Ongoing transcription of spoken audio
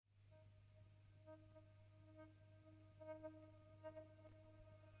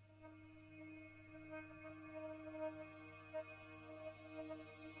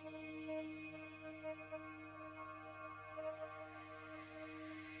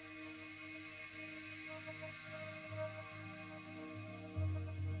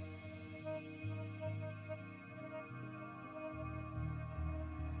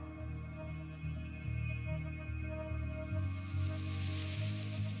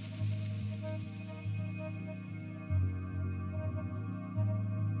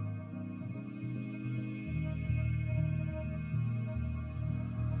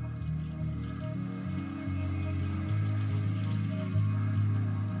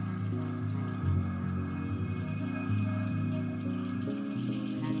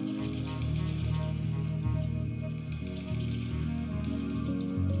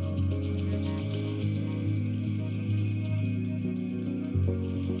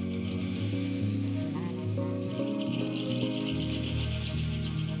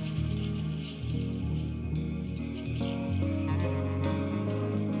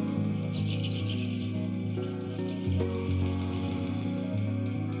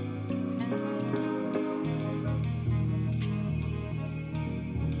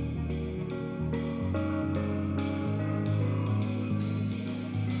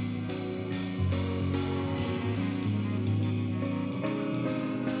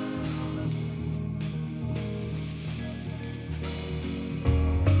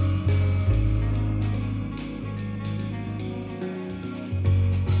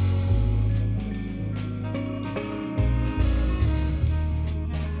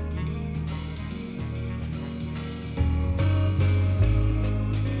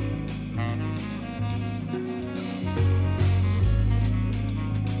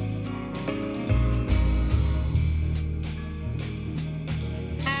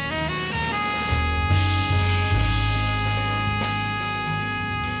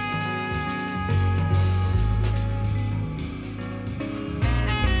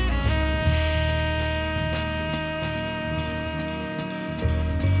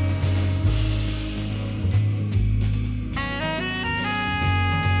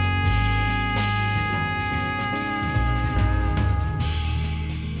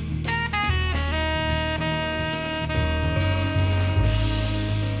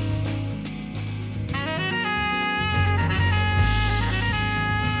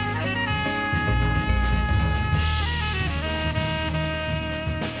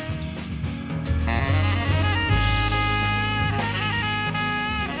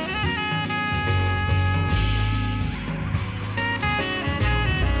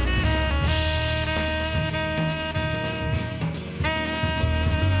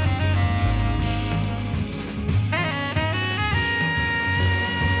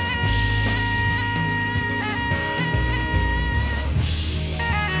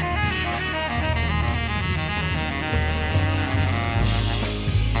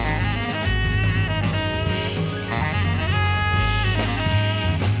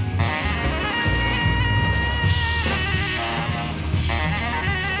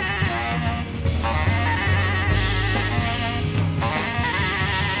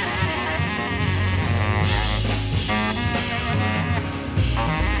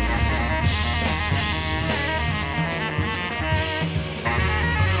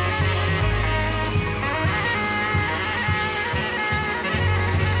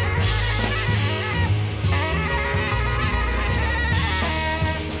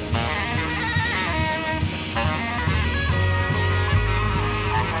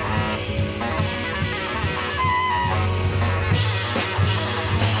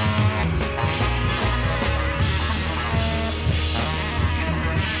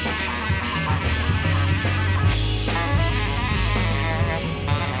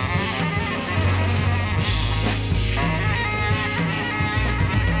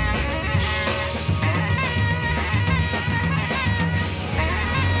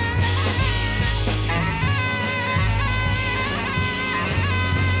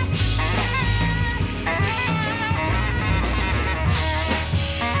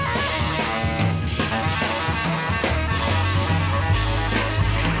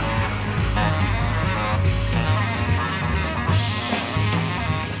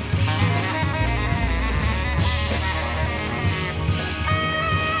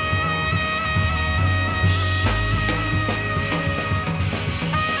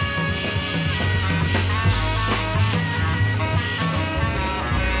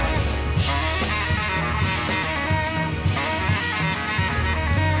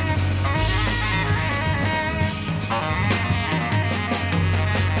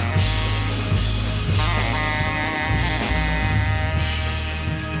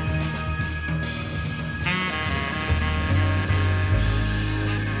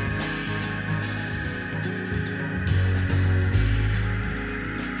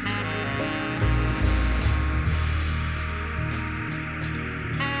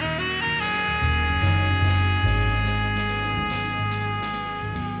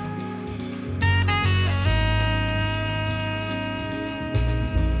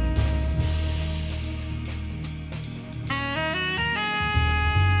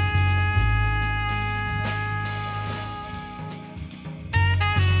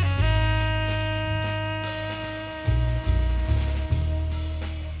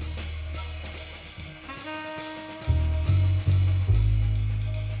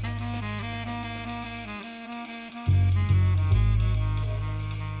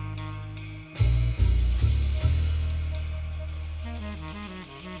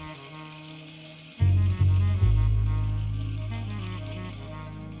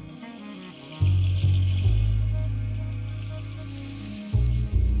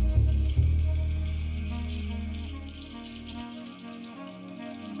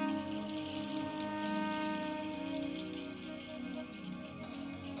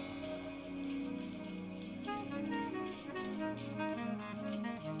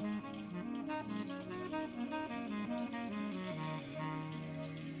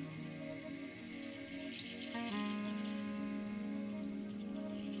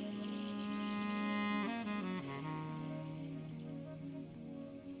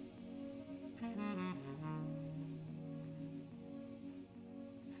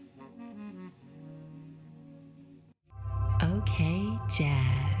OK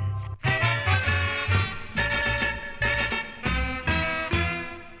Jazz.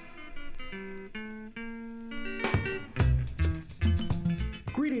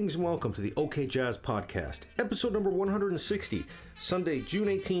 Greetings and welcome to the OK Jazz Podcast, episode number 160, Sunday, June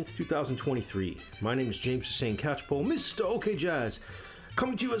 18th, 2023. My name is James Hussein Catchpole, Mr. OK Jazz,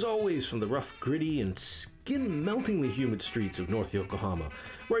 coming to you as always from the rough, gritty, and skin-meltingly humid streets of North Yokohama,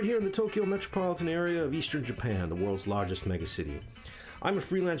 right here in the Tokyo metropolitan area of Eastern Japan, the world's largest megacity. I'm a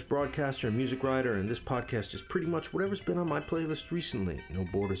freelance broadcaster and music writer, and this podcast is pretty much whatever's been on my playlist recently. No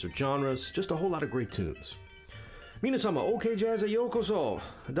borders or genres, just a whole lot of great tunes. 皆様 OK ジャズへようこそ。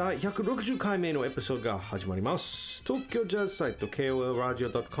第160回目のエピソードが始まります。東京ジャズサイト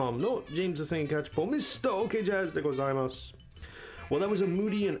KOLradio.com の James Hussein Catchpole Mr. OK Jazz でございます。Well, that was a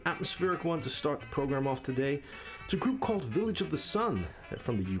moody and atmospheric one to start the program off today. It's a group called Village of the Sun. They're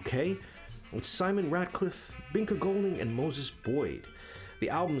from the UK. It's Simon Ratcliffe, Binker Golding, and Moses Boyd. The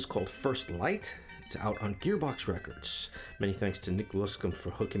album is called First Light. It's out on Gearbox Records. Many thanks to Nick Luscombe for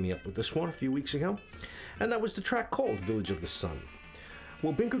hooking me up with this one a few weeks ago. And that was the track called Village of the Sun.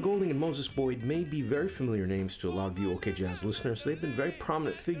 Well, Binker Golding and Moses Boyd may be very familiar names to a lot of you OK Jazz listeners. They've been very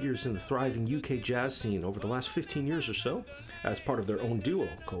prominent figures in the thriving UK jazz scene over the last 15 years or so, as part of their own duo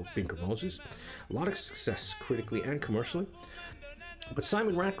called Binker Moses. A lot of success critically and commercially. But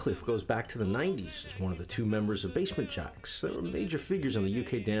Simon Ratcliffe goes back to the 90s as one of the two members of Basement Jaxx. They were major figures on the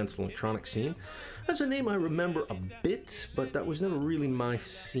UK dance electronic scene. That's a name I remember a bit, but that was never really my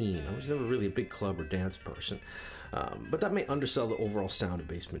scene. I was never really a big club or dance person. But that may undersell the overall sound of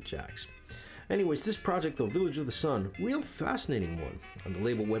Basement Jaxx. Anyways, this project, though, Village of the Sun, real fascinating one. On the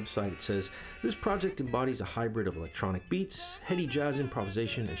label website, it says, this project embodies a hybrid of electronic beats, heady jazz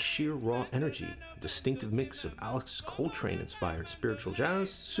improvisation, and sheer raw energy. A distinctive mix of Alex Coltrane-inspired spiritual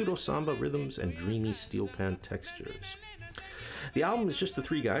jazz, pseudo-samba rhythms, and dreamy steel pan textures. The album is just the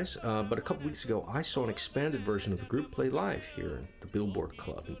three guys, but a couple weeks ago, I saw an expanded version of the group play live here at the Billboard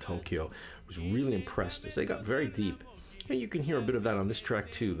Club in Tokyo. I was really impressed as they got very deep. And you can hear a bit of that on this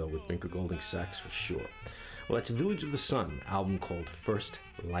track too, though, with Binker Golding sax for sure. Well, that's Village of the Sun, album called First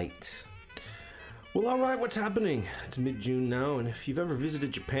Light. Well, alright, what's happening? It's mid-June now, and if you've ever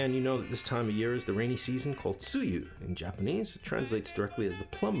visited Japan, you know that this time of year is the rainy season called Tsuyu in Japanese. It translates directly as the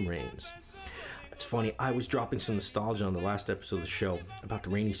plum rains. It's funny, I was dropping some nostalgia on the last episode of the show about the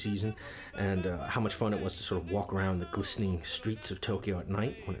rainy season and how much fun it was to sort of walk around the glistening streets of Tokyo at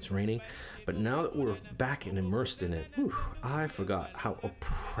night when it's raining. But now that we're back and immersed in it, I forgot how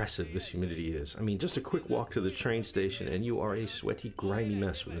oppressive this humidity is. I mean, just a quick walk to the train station and you are a sweaty, grimy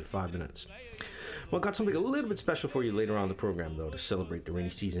mess within 5 minutes. Well, I got something a little bit special for you later on in the program, though, to celebrate the rainy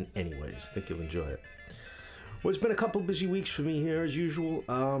season anyways. I think you'll enjoy it. Well, it's been a couple busy weeks for me here, as usual.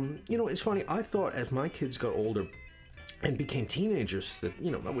 It's funny, I thought as my kids got older and became teenagers that,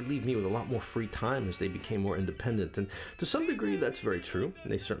 that would leave me with a lot more free time as they became more independent. And to some degree, that's very true.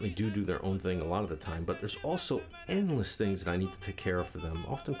 They certainly do their own thing a lot of the time, but there's also endless things that I need to take care of for them,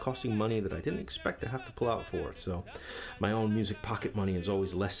 often costing money that I didn't expect to have to pull out for. So my own music pocket money is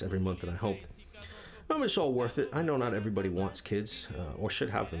always less every month than I hoped. Well, it's all worth it. I know not everybody wants kids, or should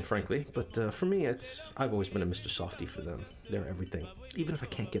have them, frankly, but for me, I've always been a Mr. Softy for them. They're everything, even if I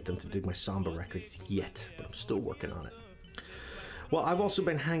can't get them to dig my samba records yet, but I'm still working on it. Well, I've also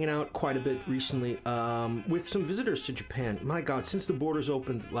been hanging out quite a bit recently with some visitors to Japan. My God, since the borders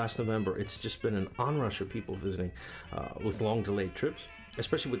opened last November, it's just been an onrush of people visiting with long delayed trips,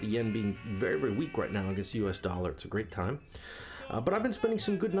 especially with the yen being very, very weak right now against the US dollar. It's a great time. But I've been spending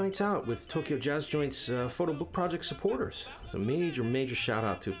some good nights out with Tokyo Jazz Joint's photo book project supporters. So major shout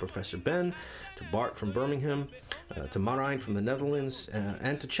out to Professor Ben, to Bart from Birmingham, to Marijn from the Netherlands,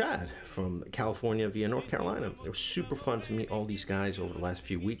 and to Chad from California via North Carolina. It was super fun to meet all these guys over the last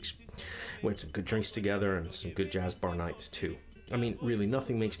few weeks. We had some good drinks together and some good jazz bar nights too. I mean, really,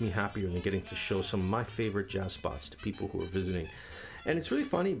 nothing makes me happier than getting to show some of my favorite jazz spots to people who are visiting. And it's really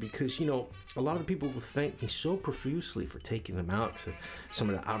funny because, a lot of the people will thank me so profusely for taking them out to some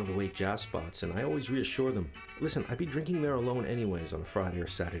of the out-of-the-way jazz spots, and I always reassure them, listen, I'd be drinking there alone anyways on a Friday or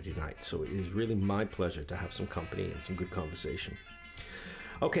Saturday night, so it is really my pleasure to have some company and some good conversation.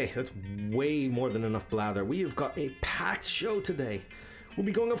 Okay, that's way more than enough blather. We have got a packed show today. We'll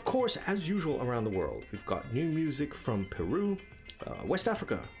be going, of course, as usual, around the world. We've got new music from Peru, West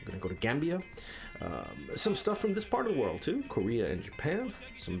Africa. We're going to go to Gambia. Some stuff from this part of the world too, Korea and Japan.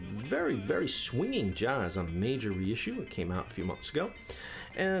 Some very, very swinging jazz on a major reissue. It came out a few months ago.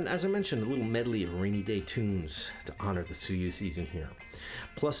 And as I mentioned, a little medley of rainy day tunes to honor the Tsuyu season here.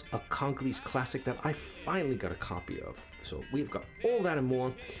 Plus a Congolese classic that I finally got a copy of. So we've got all that and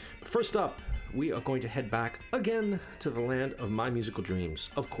more. But first up, we are going to head back again to the land of my musical dreams.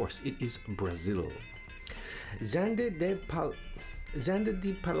 Of course, it is Brazil. Xande de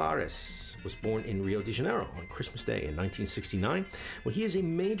Pilares was born in Rio de Janeiro on Christmas Day in 1969. Well, he is a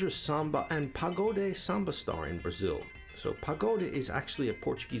major samba and pagode samba star in Brazil. So pagode is actually a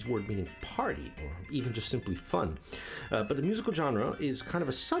Portuguese word meaning party, or even just simply fun. But the musical genre is kind of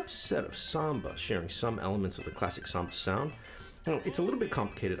a subset of samba, sharing some elements of the classic samba sound. It's a little bit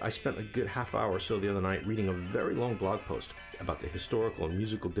complicated. I spent a good half hour or so the other night reading a very long blog post about the historical and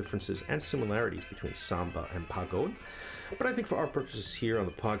musical differences and similarities between samba and pagode. But I think for our purposes here on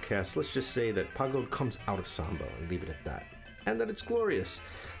the podcast, let's just say that pagode comes out of samba and leave it at that. And that it's glorious.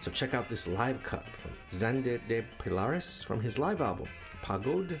 So check out this live cut from Xande de Pilares from his live album,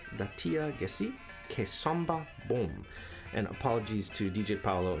 Pagode da Tia Gessi, Que Samba Bom. And apologies to DJ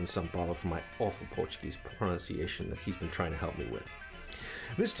Paulo in São Paulo for my awful Portuguese pronunciation that he's been trying to help me with.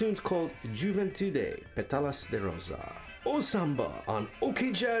 This tune's called Juventude, Petalas de Rosa. O Samba on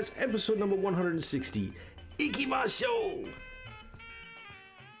OK Jazz, episode number 160. Ikimashou!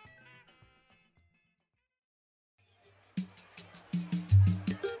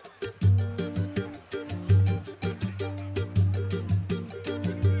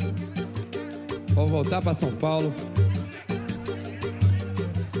 Vou voltar para São Paulo.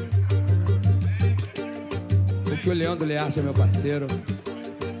 Porque o Leão do Learte é meu parceiro.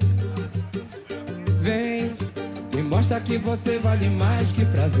 Vem, me mostra que você vale mais que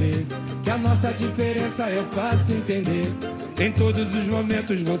prazer, que a nossa diferença é fácil entender. Em todos os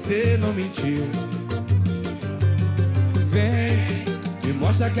momentos você não mentiu. Vem, me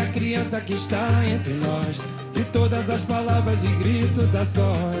mostra que a criança que está entre nós, de todas as palavras e gritos a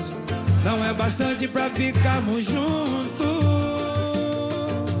sós, não é bastante pra ficarmos juntos.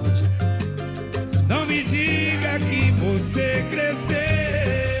 Não me diga que você cresceu,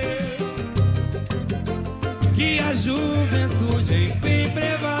 que a juventude enfim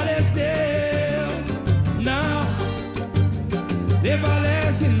prevaleceu. Não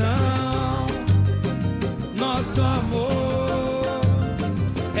prevalece não. Nosso amor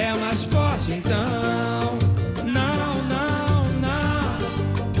é mais forte então. Não, não, não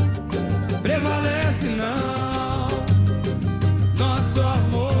prevalece não. Nosso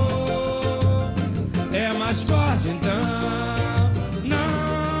amor é mais forte então.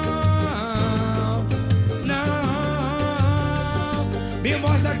 Me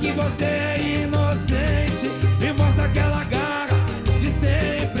mostra que você é inocente, me mostra aquela garra de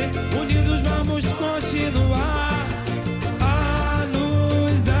sempre. Unidos vamos continuar a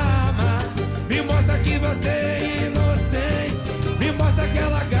nos amar. Me mostra que você é inocente, me mostra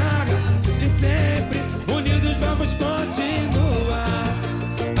aquela garra de sempre. Unidos vamos continuar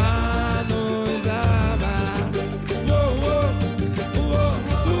a nos amar.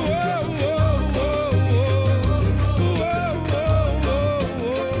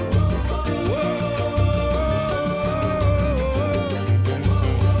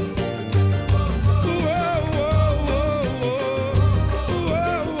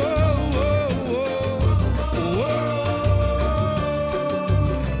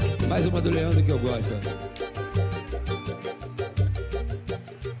 Mais uma do Leandro que eu gosto.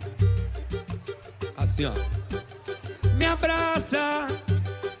 Assim, ó. Me abraça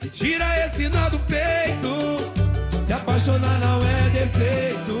e tira esse nó do peito. Se apaixonar não é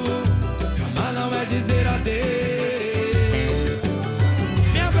defeito, amar não é dizer adeus.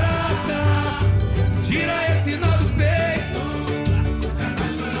 Me abraça, tira esse nó do peito. Se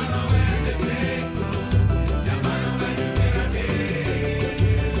apaixonar não é defeito, amar não é dizer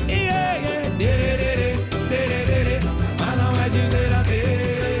adeus. Yeah, yeah. Amar não é dizer adeus.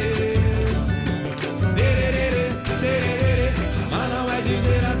 Amar não é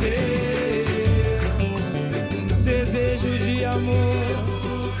dizer adeus. Desejo de amor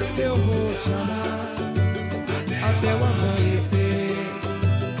eu vou chamar até o amanhecer.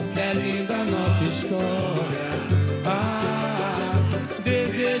 É linda a nossa história.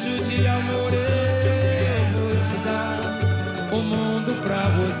 Desejo de amor eu vou te dar o mundo pra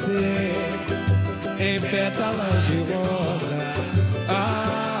você em pétalas de rosa.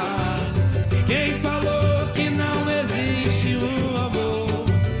 Quem falou que não existe um amor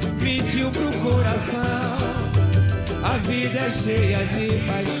mentiu pro coração. A vida é cheia de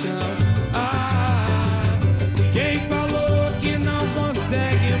paixão. Quem falou que não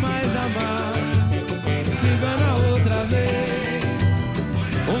consegue mais amar se engana outra vez.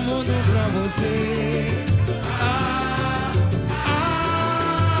 O mundo pra você.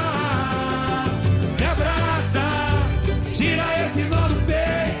 Me abraça, tira esse nó do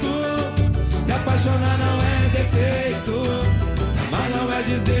peito. Se apaixonar não é defeito, amar não é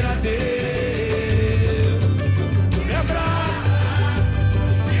dizer adeus.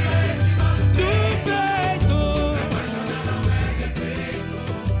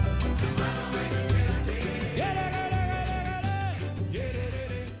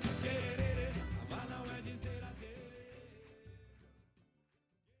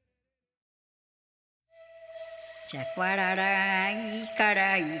 Chakwararai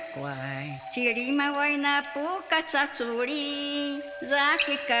karai kwai Chirima waina puka chatsuri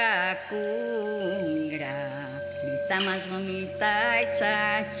Zakika kumira Rita mazumi tai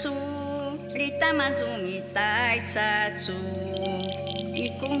chatsu Rita mazumi tai chatsu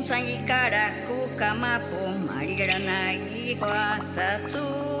Ikunsa ikaraku kamapo Mariranai kwa chatsu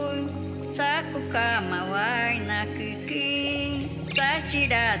Sakukama waina kiki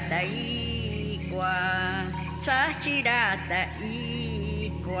Sachirata ikwa Sachirata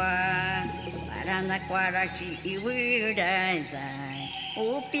ikwa Paranakwarashi iwirazai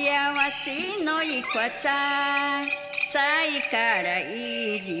Upia wachi no ikwacha Saikara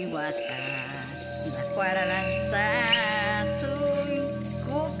iriwata Nakwarara satsui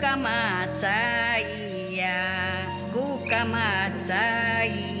Kukamachaiya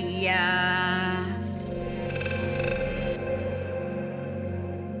Kukamachaiya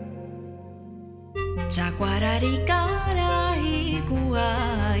Chaguararikara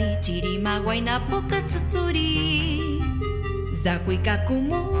hikuai Chirimaguai na poka tsutsuri Zakuika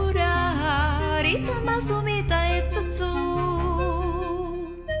kumura Rita mazumita etsutsu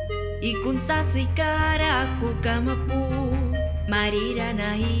Ikun satsikara kukamapu Marira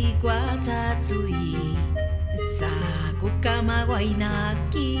na hikwa tatsui Zakukamaguai na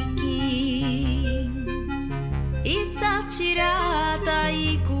kiki Itsachirata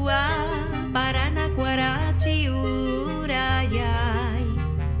ikua Paranakwarachi urayai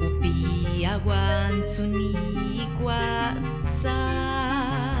Upia wansuni kwatsa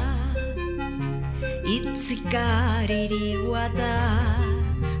Itsikariri wata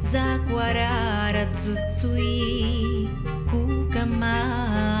Zakwarara tsutsui Kukama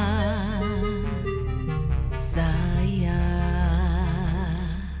Saya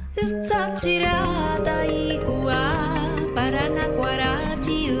Itsachirata ikua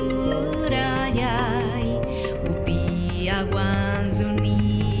Paranakwarachi urayai Upia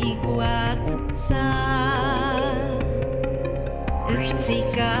wanzuni kwatsa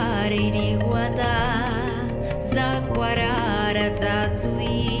Tsikariri wata Zakwarara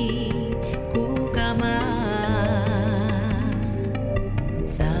tatsui Kukama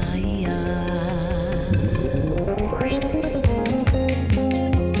Tsaya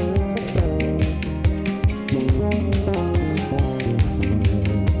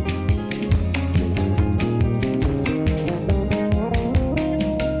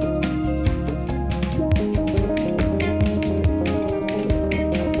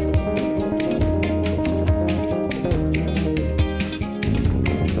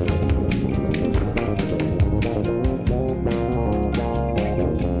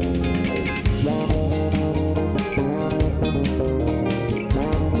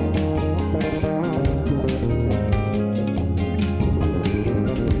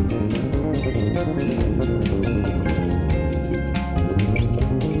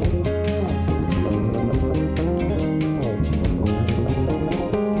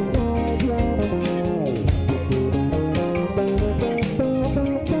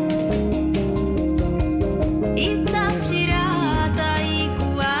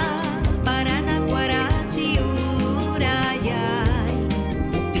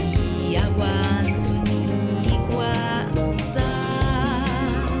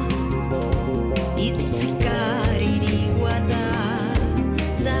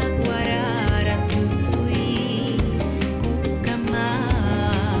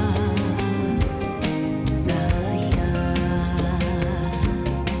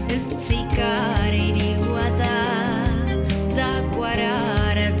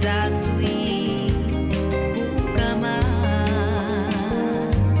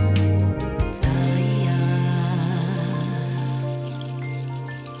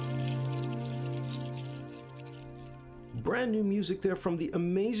Brand new music there from the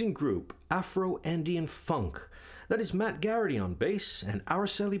amazing group Afro-Andean Funk. That is Matt Garrity on bass and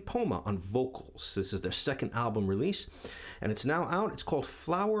Araceli Poma on vocals. This is their second album release, and it's now out. It's called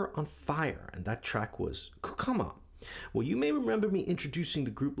Flower on Fire, and that track was Kukama. Well, you may remember me introducing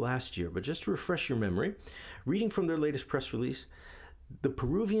the group last year, but just to refresh your memory, reading from their latest press release, the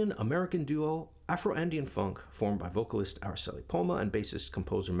Peruvian-American duo Afro-Andean Funk, formed by vocalist Araceli Poma and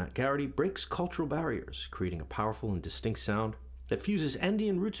bassist-composer Matt Garrity, breaks cultural barriers, creating a powerful and distinct sound that fuses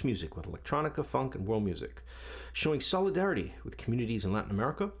Andean roots music with electronica, funk, and world music, showing solidarity with communities in Latin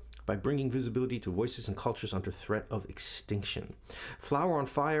America by bringing visibility to voices and cultures under threat of extinction. Flower on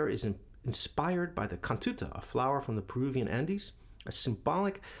Fire is inspired by the cantuta, a flower from the Peruvian Andes, as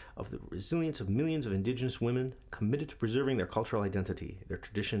symbolic of the resilience of millions of indigenous women committed to preserving their cultural identity, their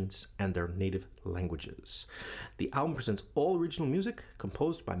traditions, and their native languages. The album presents all original music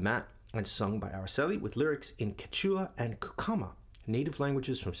composed by Matt and sung by Araceli with lyrics in Quechua and Kukama, native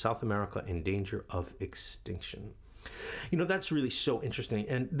languages from South America in danger of extinction. You know, that's really so interesting.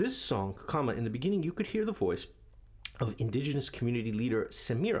 And this song, Kukama, in the beginning, you could hear the voice of indigenous community leader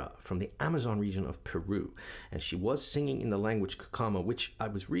Semira from the Amazon region of Peru. And she was singing in the language Kukama, which I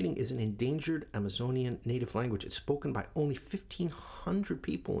was reading is an endangered Amazonian native language. It's spoken by only 1,500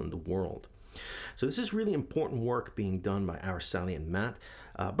 people in the world. So this is really important work being done by Araceli and Matt.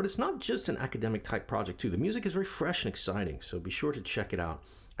 But it's not just an academic type project too. The music is very fresh and exciting, so be sure to check it out.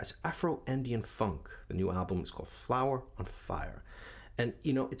 As Afro-Andean Funk. The new album is called Flower on Fire. And,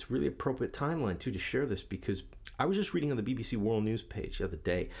 you know, it's really appropriate timeline, too, to share this because I was just reading on the BBC World News page the other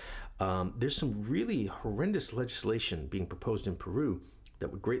day. There's some really horrendous legislation being proposed in Peru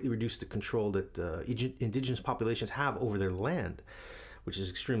that would greatly reduce the control that indigenous populations have over their land, which is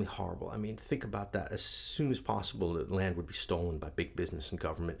extremely horrible. I mean, think about that. As soon as possible, the land would be stolen by big business and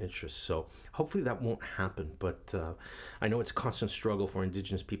government interests. So hopefully that won't happen. But I know it's a constant struggle for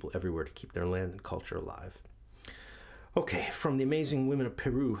indigenous people everywhere to keep their land and culture alive. Okay, from the amazing women of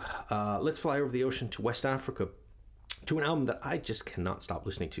Peru, let's fly over the ocean to West Africa to an album that I just cannot stop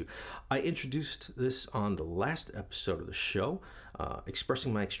listening to. I introduced this on the last episode of the show,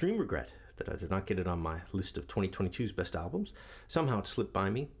 expressing my extreme regret that I did not get it on my list of 2022's best albums. Somehow it slipped by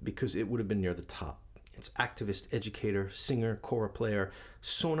me because it would have been near the top. It's activist, educator, singer, kora player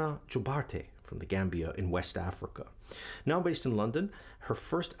Sona Jobarte from the Gambia in West Africa. Now based in London, her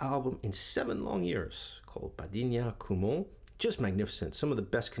first album in 7 long years called Badinya Kumo. Just magnificent. Some of the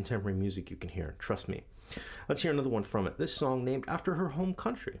best contemporary music you can hear, trust me. Let's hear another one from it. This song named after her home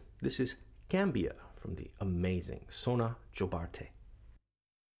country. This is Gambia from the amazing Sona Jobarte.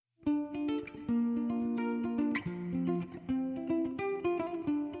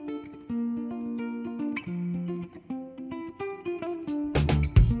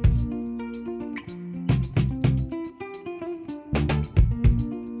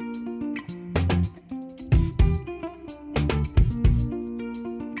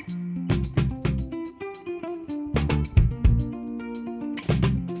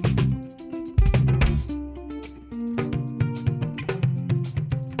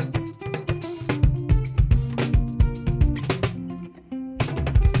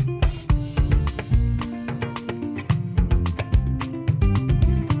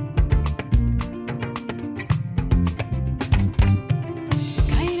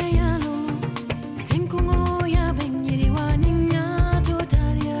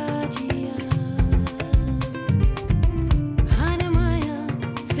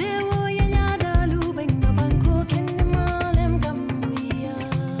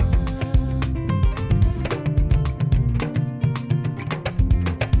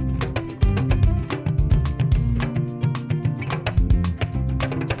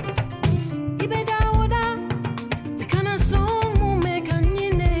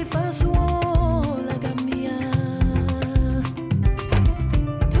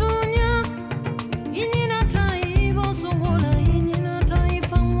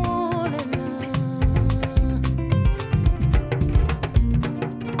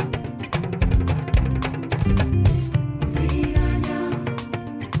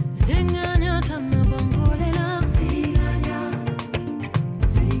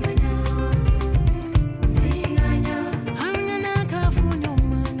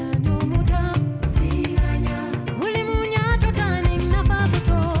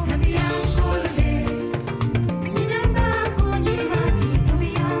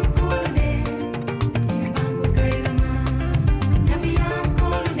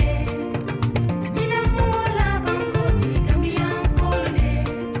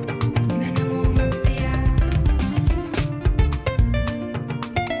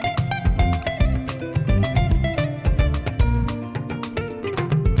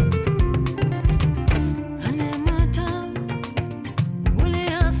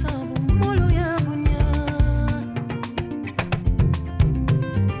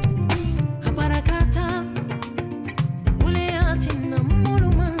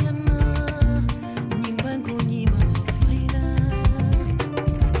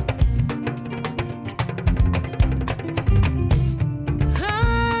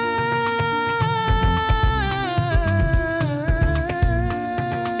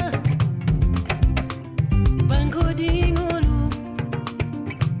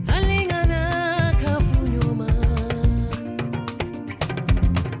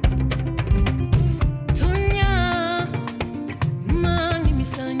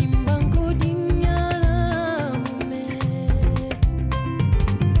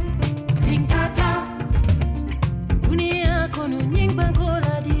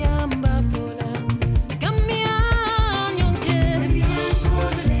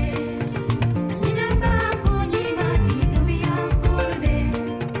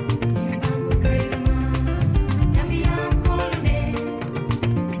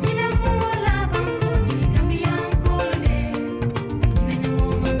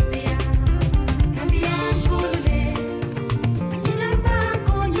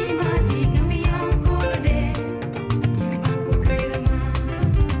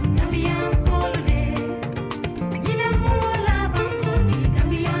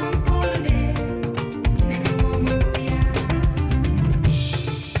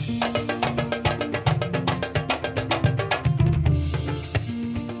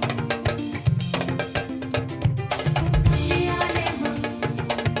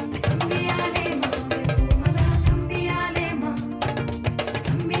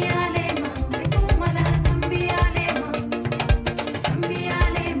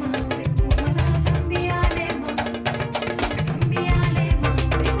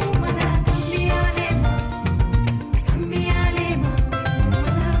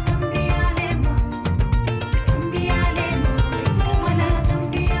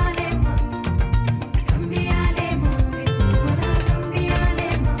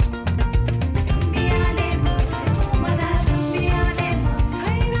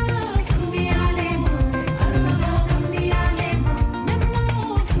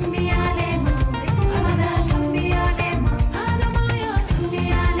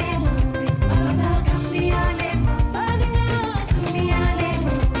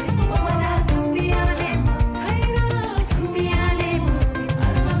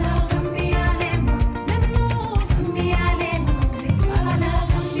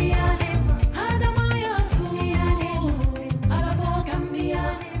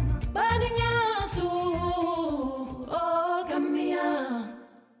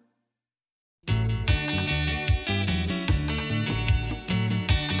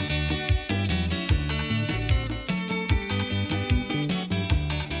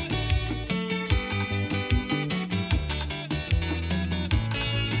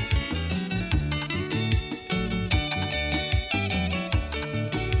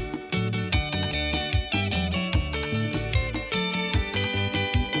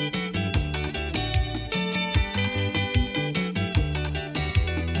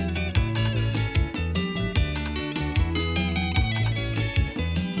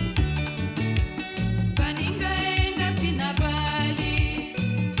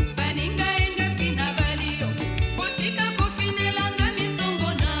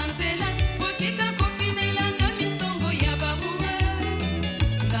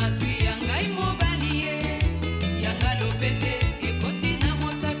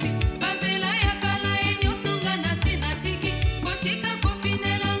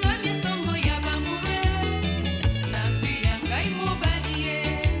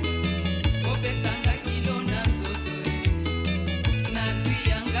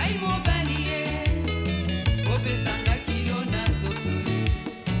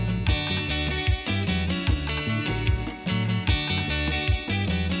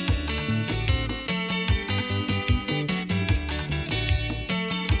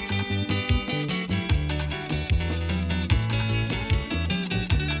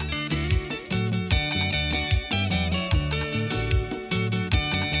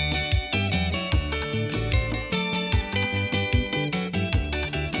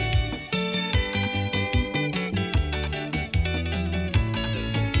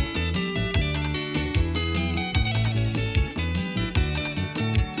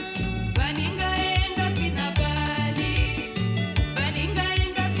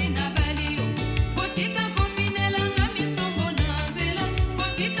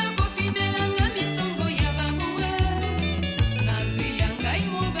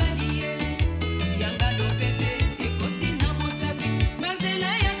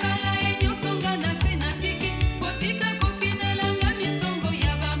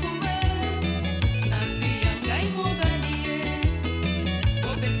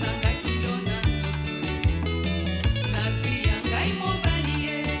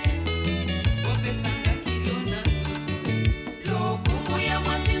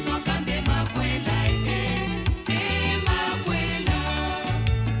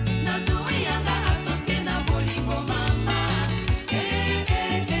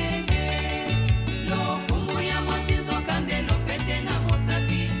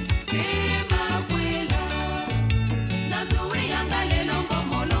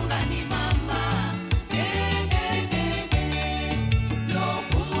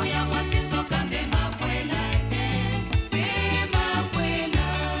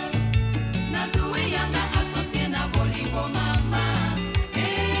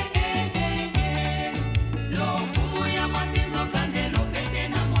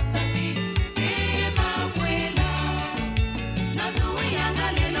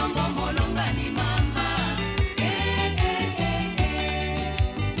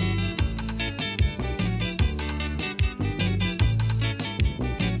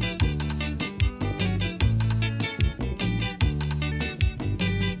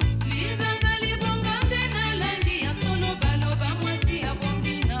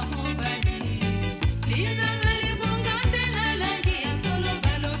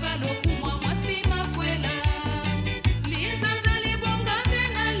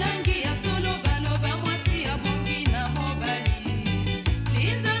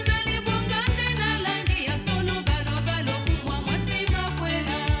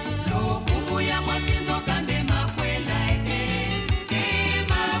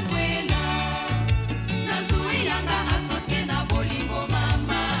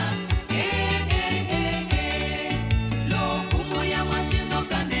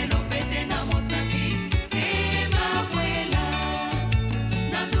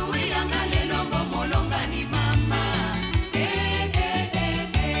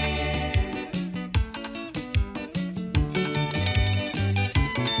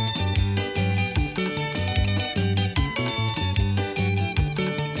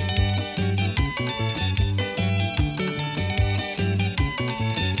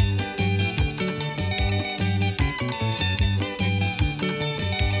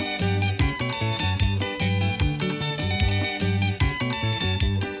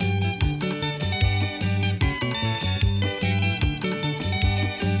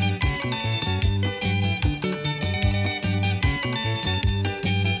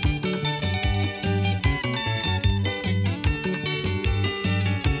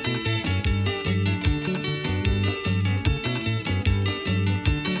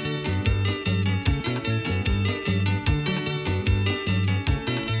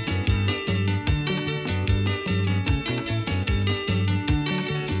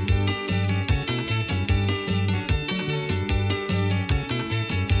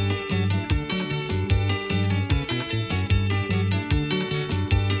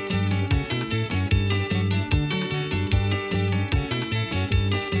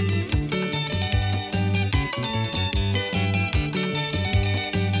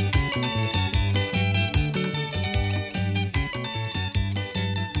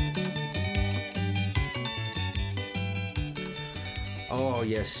 Oh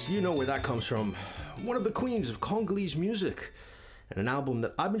yes, you know where that comes from. One of the queens of Congolese music, and an album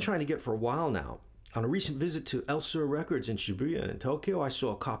that I've been trying to get for a while now. On a recent visit to El Sur Records in Shibuya in Tokyo, I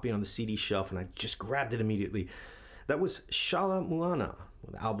saw a copy on the CD shelf and I just grabbed it immediately. That was TshalaMuana,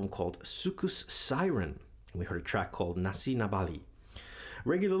 with an album called Soukous Siren. And we heard a track called Nasi Nabali.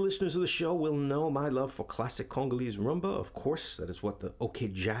 Regular listeners of the show will know my love for classic Congolese rumba. Of course, that is what the OK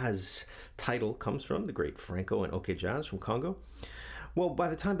Jazz title comes from, the great Franco and OK Jazz from Congo. Well, by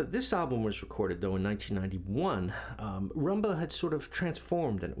the time that this album was recorded, though, in 1991, rumba had sort of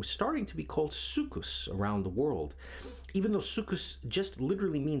transformed, and it was starting to be called soukous around the world. Even though soukous just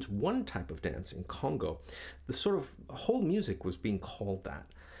literally means one type of dance in Congo, the sort of whole music was being called that.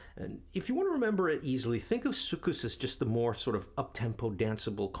 And if you want to remember it easily, think of soukous as just the more sort of up-tempo,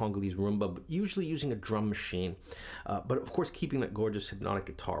 danceable Congolese rumba, but usually using a drum machine, but of course keeping that gorgeous hypnotic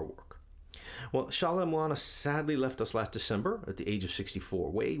guitar work. Well, TshalaMuana sadly left us last December at the age of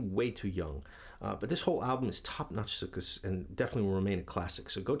 64, way too young. But this whole album is top-notch soukous and definitely will remain a classic.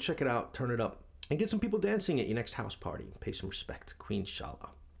 So go check it out, turn it up, and get some people dancing at your next house party. Pay some respect to Queen Tshala.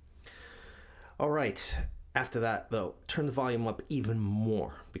 All right, after that, though, turn the volume up even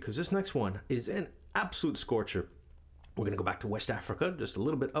more, because this next one is an absolute scorcher. We're going to go back to West Africa, just a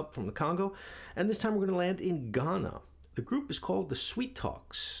little bit up from the Congo, and this time we're going to land in Ghana. The group is called the Sweet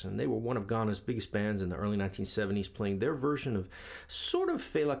Talks, and they were one of Ghana's biggest bands in the early 1970s, playing their version of sort of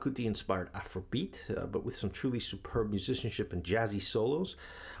Fela Kuti-inspired Afrobeat, but with some truly superb musicianship and jazzy solos,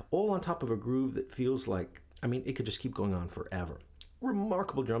 all on top of a groove that feels like, it could just keep going on forever.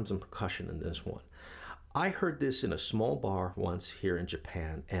 Remarkable drums and percussion in this one. I heard this in a small bar once here in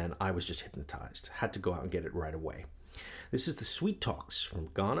Japan, and I was just hypnotized. Had to go out and get it right away. This is the Sweet Talks from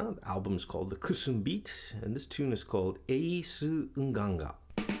Ghana. The album is called The Kusum Beat, and this tune is called Eisu Nganga.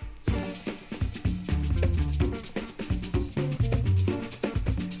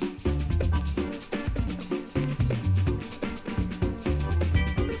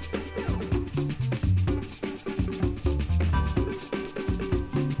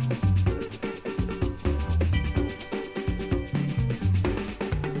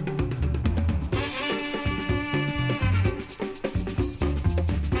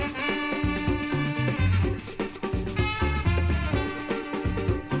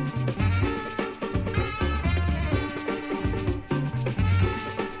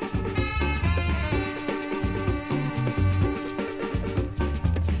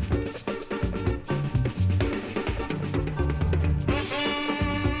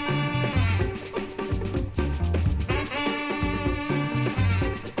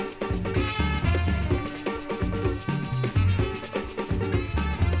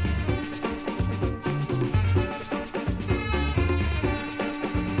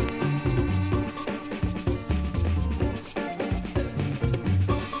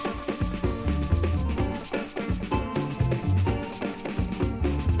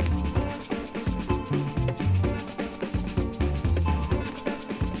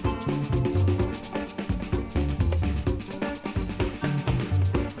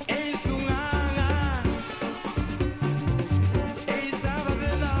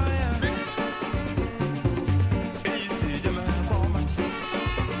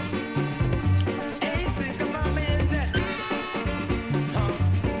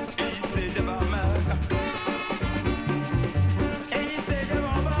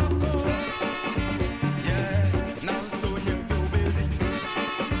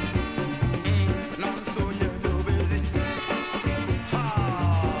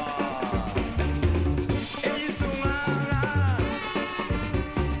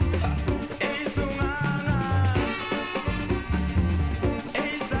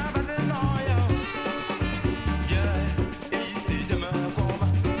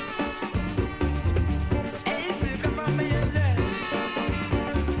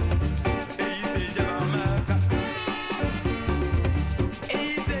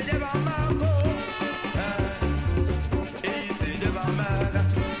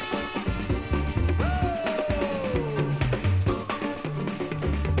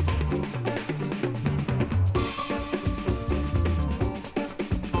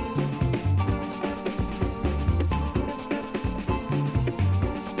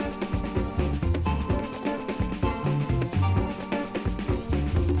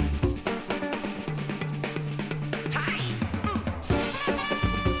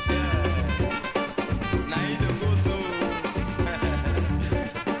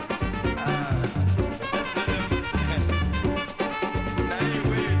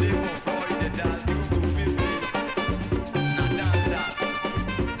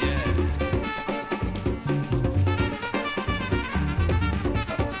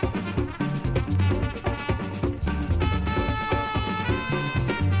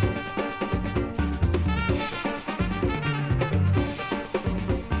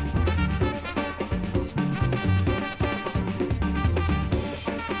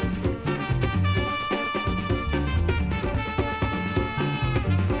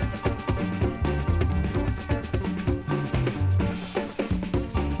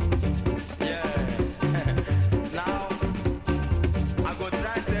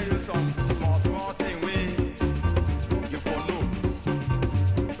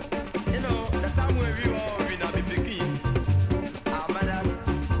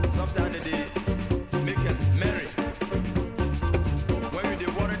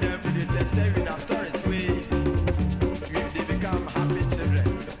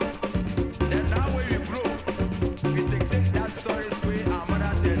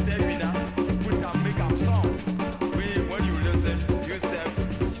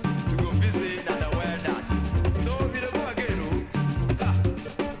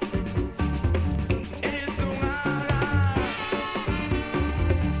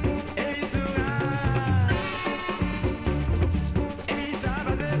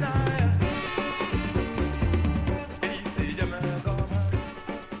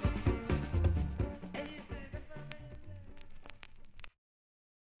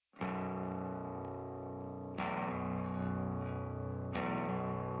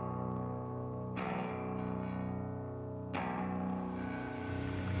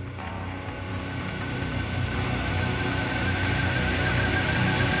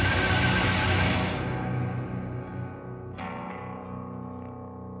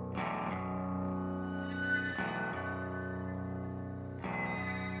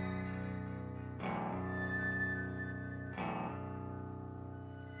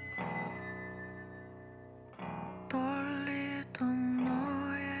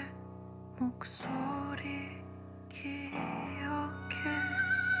 목소리 기억해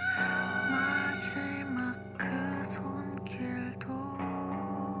마지막 그 손길도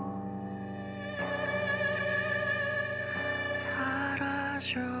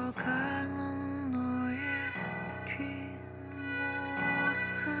사라져가는 너의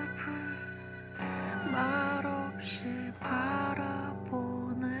뒷모습을 말없이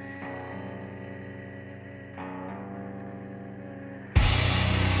바라보네.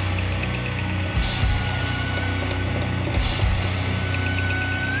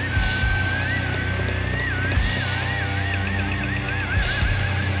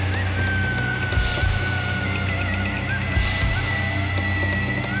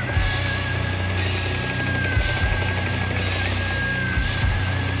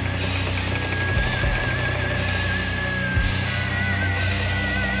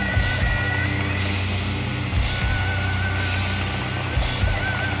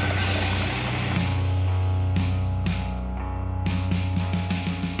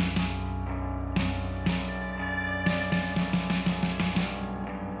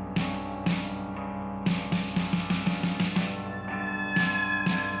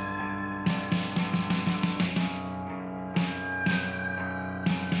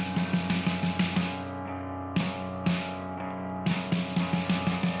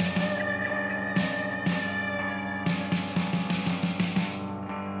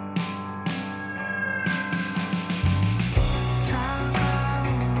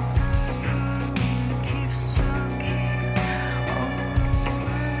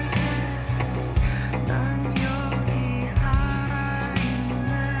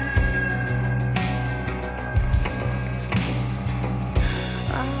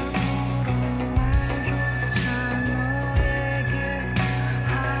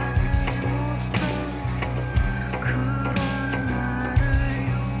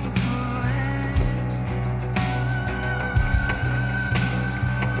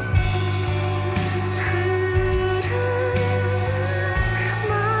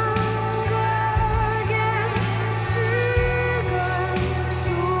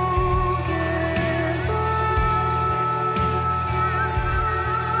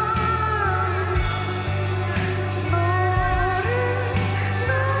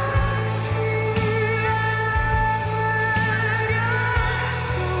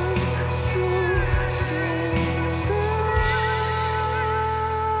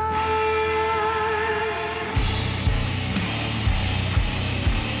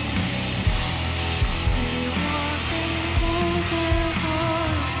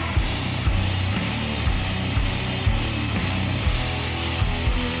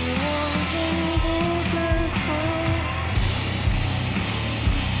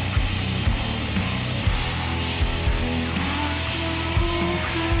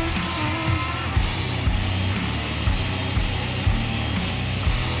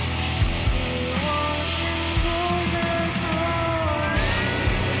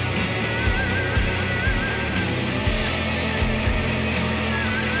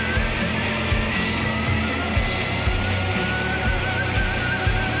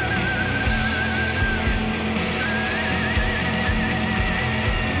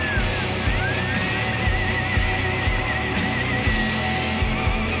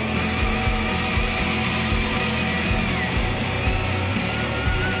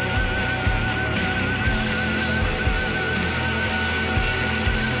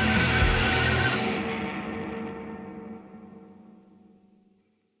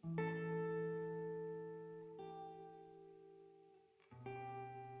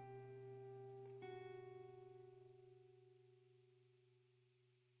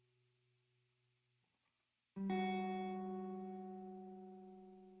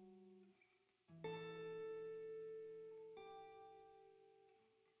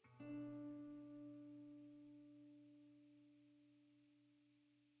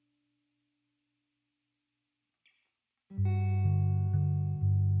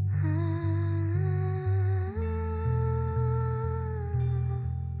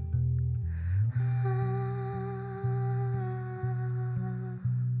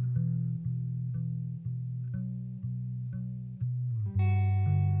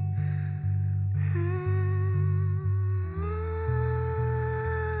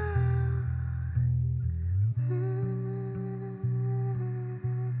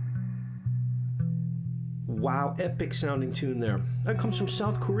 Wow, epic sounding tune there. That comes from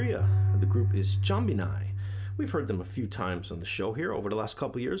South Korea. The group is Jambinai. We've heard them a few times on the show here over the last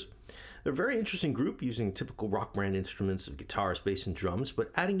couple years. They're a very interesting group, using typical rock band instruments of guitars, bass, and drums, but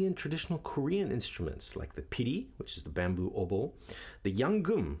adding in traditional Korean instruments like the piri, which is the bamboo oboe, the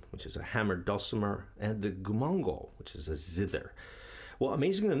yangum, which is a hammered dulcimer, and the gumango, which is a zither. Well,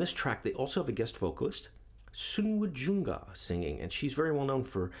 amazingly, on this track, they also have a guest vocalist, Junga, singing, and she's very well known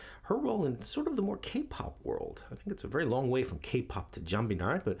for her role in sort of the more K-pop world. I think it's a very long way from K-pop to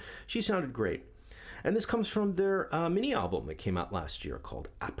Jambinai, but she sounded great. And this comes from their mini album that came out last year called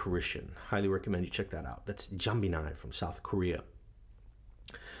Apparition. Highly recommend you check that out. That's Jambinai from South Korea.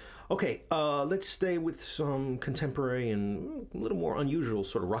 Okay, let's stay with some contemporary and a little more unusual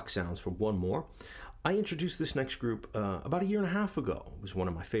sort of rock sounds for one more. I introduced this next group about a year and a half ago. It was one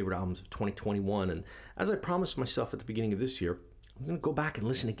of my favorite albums of 2021, and as I promised myself at the beginning of this year, I'm going to go back and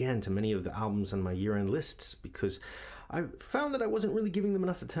listen again to many of the albums on my year-end lists, because I found that I wasn't really giving them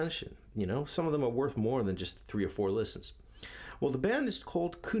enough attention. You know, some of them are worth more than just 3 or 4 listens. Well, the band is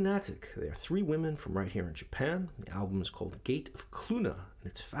called Kunatic. They are 3 women from right here in Japan. The album is called Gate of Kluna, and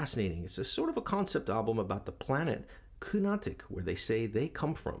it's fascinating. It's a sort of a concept album about the planet Kunatic, where they say they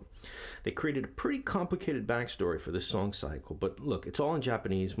come from. They created a pretty complicated backstory for this song cycle, but look, it's all in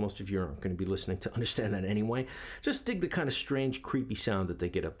Japanese. Most of you aren't going to be listening to understand that anyway. Just dig the kind of strange, creepy sound that they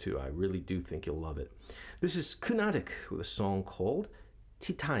get up to. I really do think you'll love it. This is Kunatic with a song called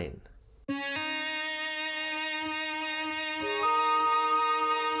Titain.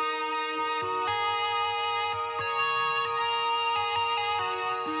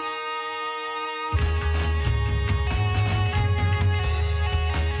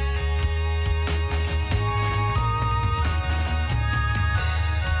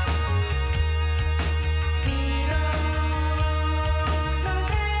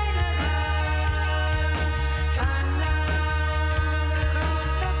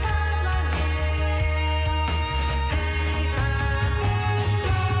 Across the sun.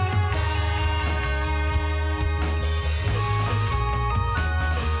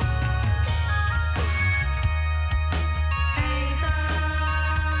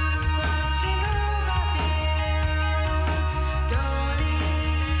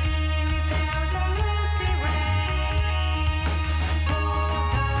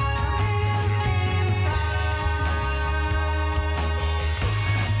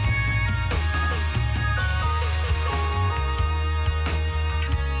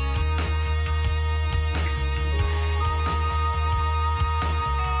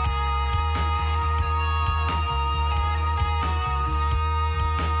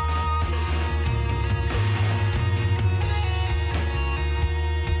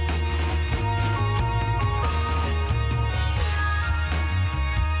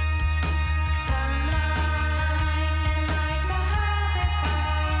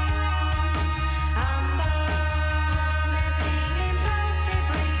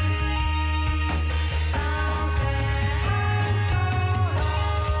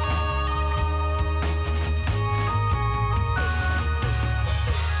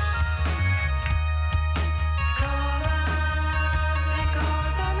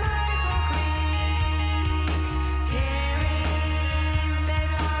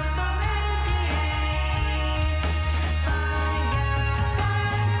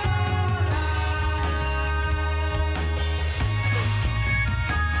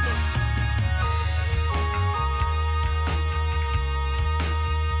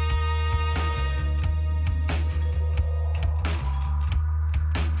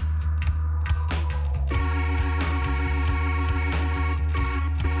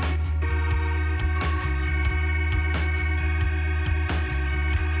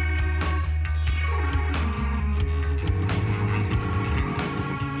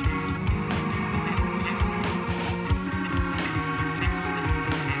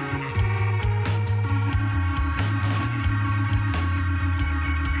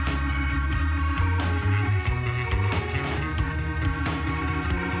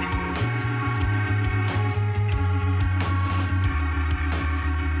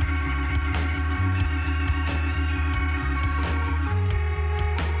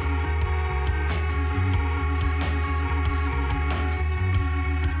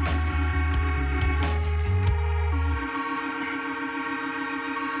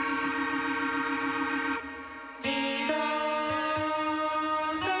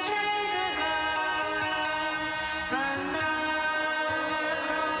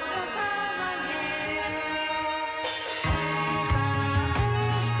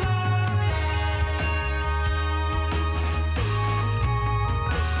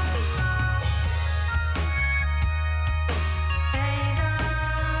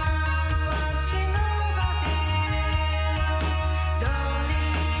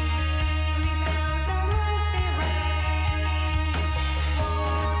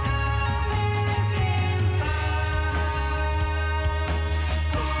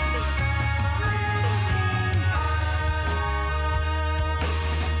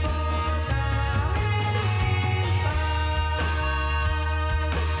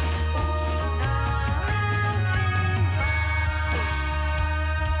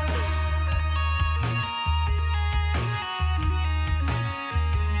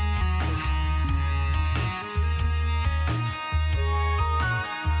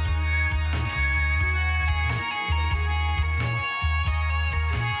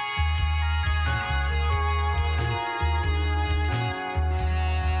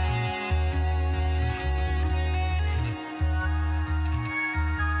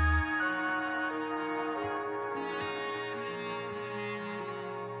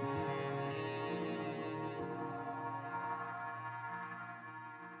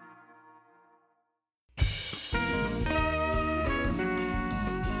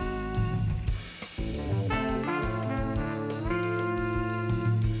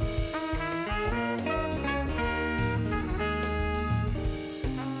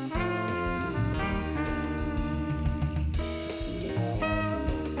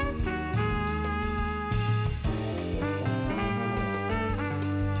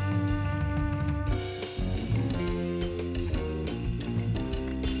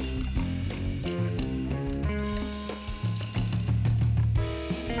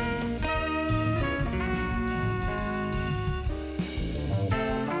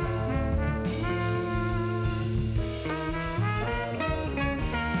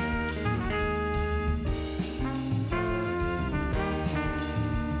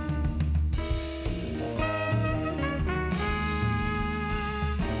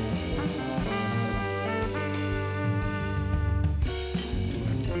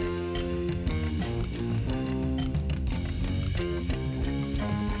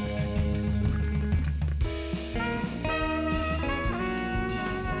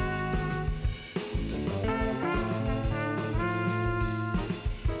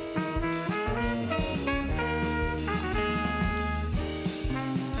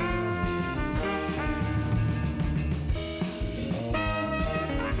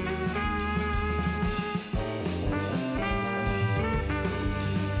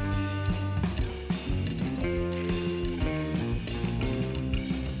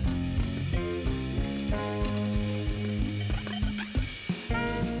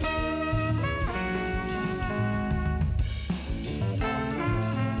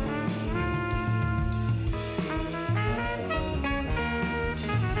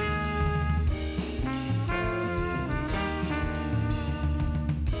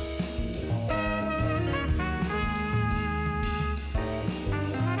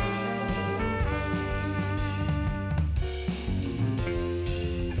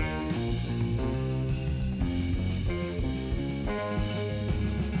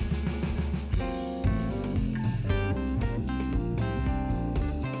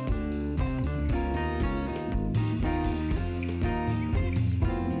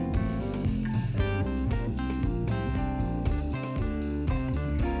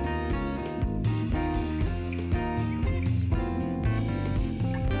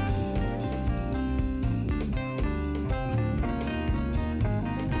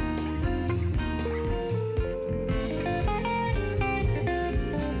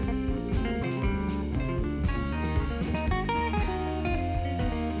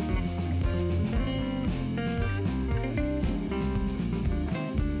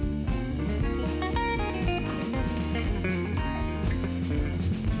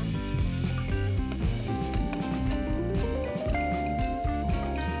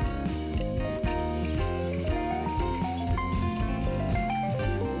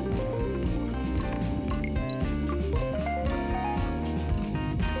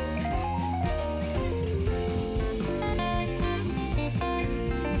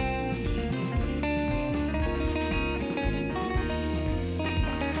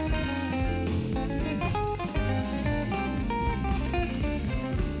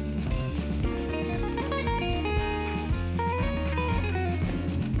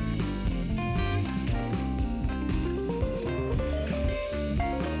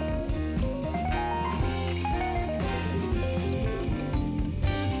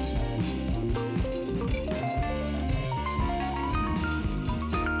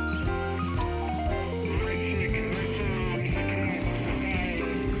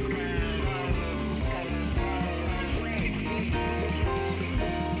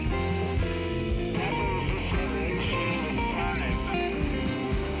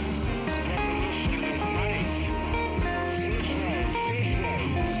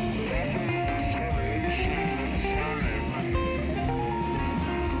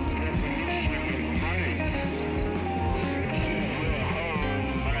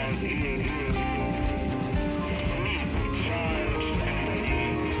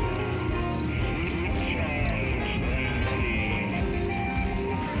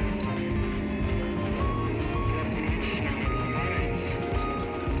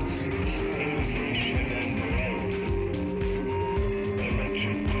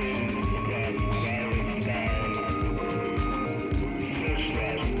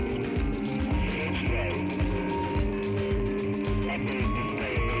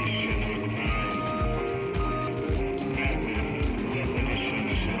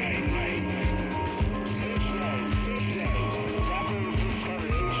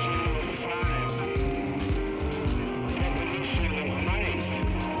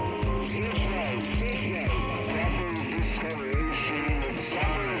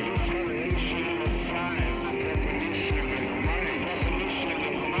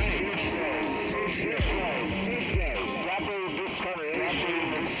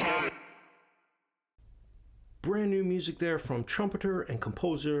 music there from trumpeter and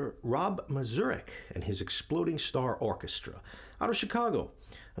composer Rob Mazurek and his Exploding Star Orchestra out of Chicago.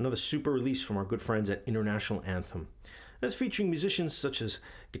 Another super release from our good friends at International Anthem. It's featuring musicians such as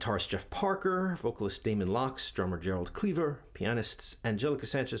guitarist Jeff Parker, vocalist Damon Locks, drummer Gerald Cleaver, pianists Angelica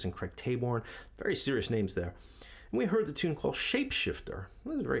Sanchez and Craig Taborn. Very serious names there. And we heard the tune called Shapeshifter. That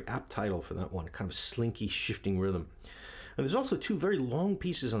was a very apt title for that one, kind of slinky, shifting rhythm. And there's also two very long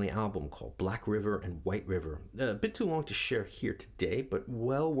pieces on the album called Black River and White River. A bit too long to share here today, but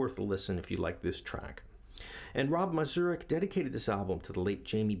well worth a listen if you like this track. And Rob Mazurek dedicated this album to the late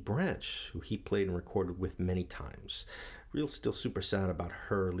Jamie Branch, who he played and recorded with many times. Still super sad about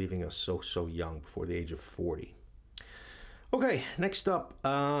her leaving us so young before the age of 40. Okay, next up,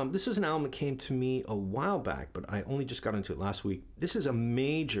 this is an album that came to me a while back, but I only just got into it last week. This is a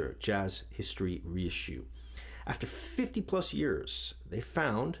major jazz history reissue. After 50 plus years, they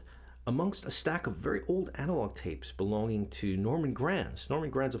found amongst a stack of very old analog tapes belonging to Norman Granz. Norman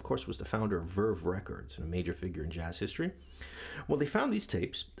Granz, of course, was the founder of Verve Records and a major figure in jazz history. Well, they found these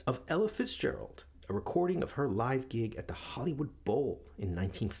tapes of EllaFitzgerald, a recording of her live gig at the Hollywood Bowl in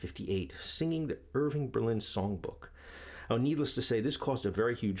 1958, singing the Irving Berlin Songbook. Now, needless to say, this caused a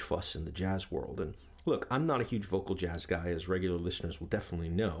very huge fuss in the jazz world. And look, I'm not a huge vocal jazz guy, as regular listeners will definitely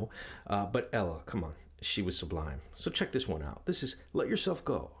know, but Ella, come on, she was sublime. So check this one out. This is Let Yourself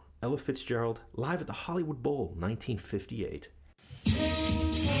Go, Ella Fitzgerald, live at the Hollywood Bowl, 1958.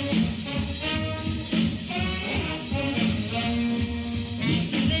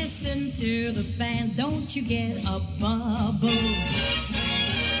 Listen to the band, don't you get a bubble?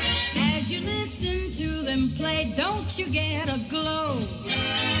 As you listen to them play, don't you get a glow?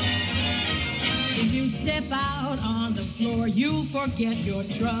 If you step out on the floor, you'll forget your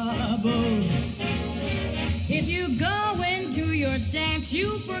trouble. If you go into your dance, you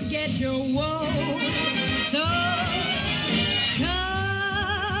forget your woe. So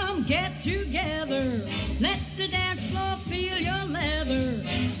come get together, let the dance floor feel your leather.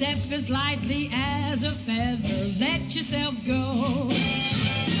 Step as lightly as a feather, let yourself go.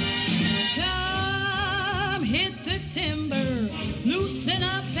 Come hit the timber, loosen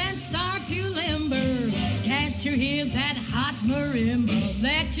up and start to limber. Can't you hear that hot marimba?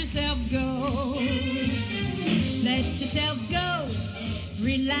 Let yourself go. Let yourself go,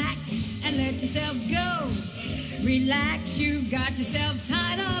 relax and let yourself go. Relax, you've got yourself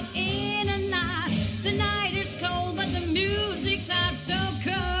tied up in a knot. The night is cold, but the music's hot, so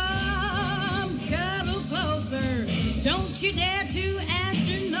come cuddle closer. Don't you dare to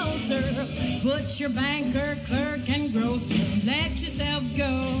answer no, sir. Put your banker, clerk, and grocer. Let yourself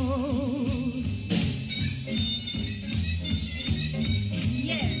go.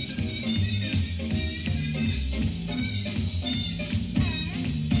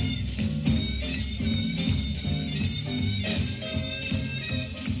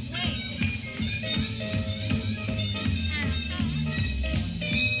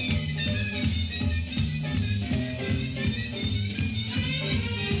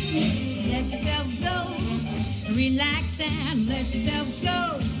 Relax and let yourself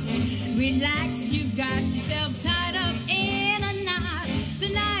go. Relax, you got yourself tied up in a knot. The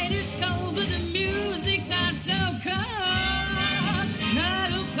night is cold, but the music's hot, so come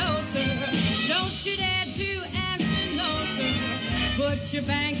cuddle closer. Don't you dare to answer no, sir. Put your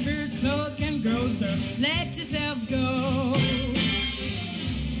banker, cloak, and grocer. Let yourself go.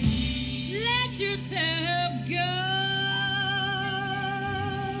 Let yourself go.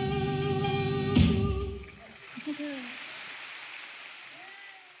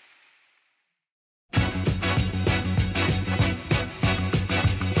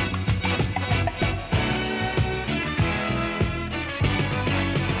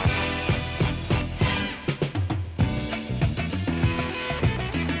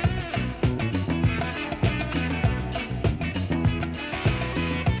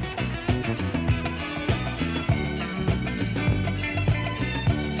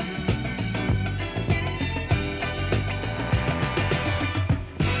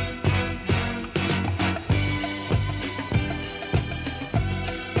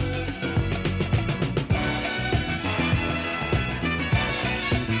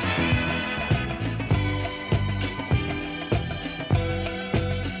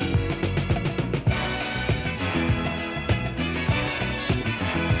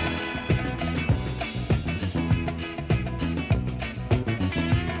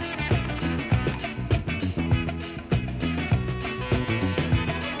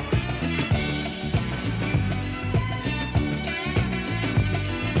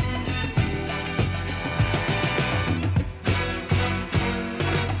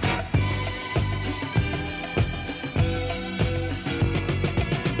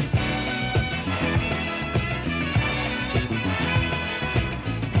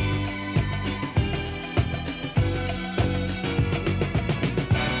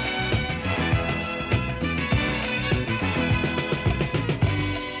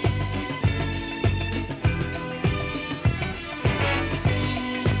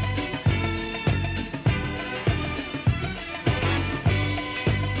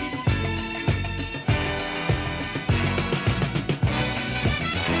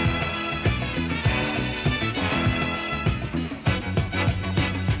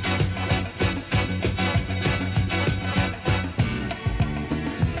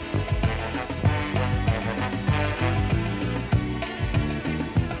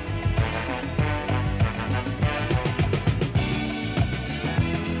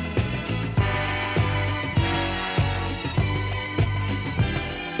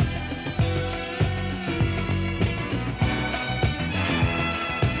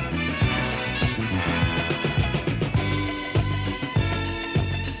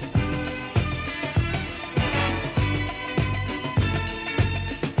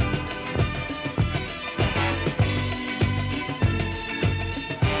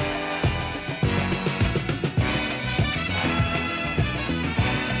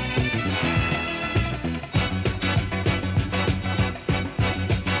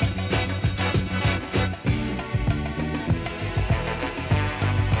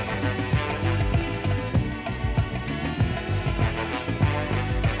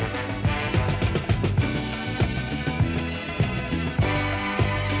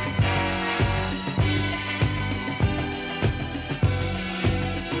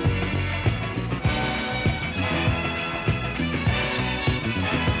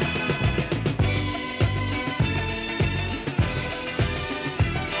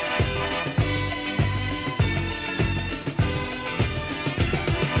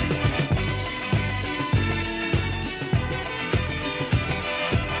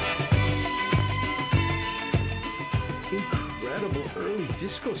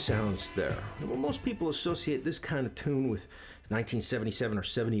 disco sounds there. Well, most people associate this kind of tune with 1977 or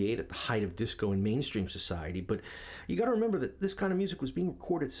 78 at the height of disco in mainstream society, but you got to remember that this kind of music was being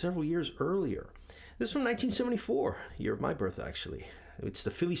recorded several years earlier. This is from 1974, year of my birth actually. It's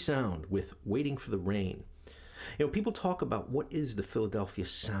the Philly Sound with Waiting for the Rain. You know, people talk about what is the Philadelphia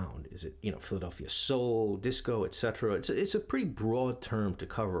sound. Is it, Philadelphia soul, disco, etc.? It's a pretty broad term to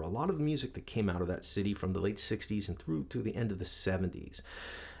cover a lot of the music that came out of that city from the late 60s and through to the end of the 70s.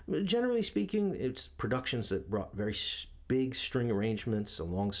 Generally speaking, it's productions that brought very big string arrangements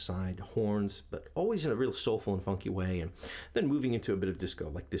alongside horns, but always in a real soulful and funky way, and then moving into a bit of disco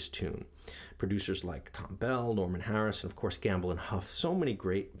like this tune. Producers like Tom Bell, Norman Harris, and of course Gamble and Huff. So many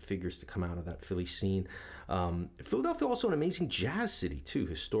great figures to come out of that Philly scene. Philadelphia also an amazing jazz city too,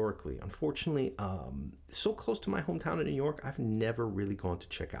 historically. Unfortunately, so close to my hometown in New York, I've never really gone to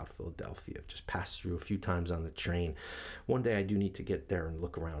check out Philadelphia. I've just passed through a few times on the train. One day I do need to get there and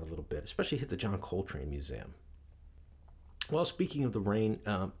look around a little bit, especially hit the John Coltrane Museum. Well, speaking of the rain,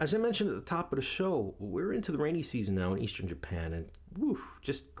 as I mentioned at the top of the show, we're into the rainy season now in eastern Japan, and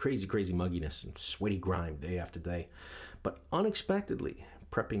just crazy mugginess and sweaty grime day after day. But unexpectedly,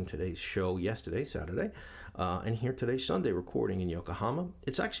 prepping today's show yesterday, Saturday, and here today, Sunday, recording in Yokohama,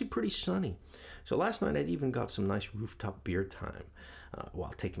 it's actually pretty sunny. So last night I'd even got some nice rooftop beer time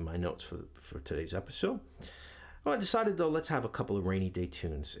while taking my notes for today's episode. Well, I decided, though, let's have a couple of rainy day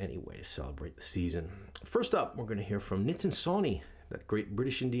tunes anyway to celebrate the season. First up, we're going to hear from Nitin Sawhney, that great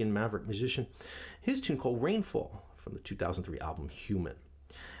British Indian maverick musician, his tune called Rainfall from the 2003 album Human.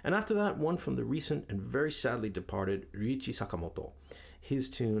 And after that, one from the recent and very sadly departed Ryuichi Sakamoto, his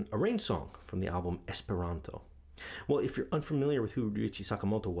tune A Rain Song from the album Esperanto. Well, if you're unfamiliar with who Ryuichi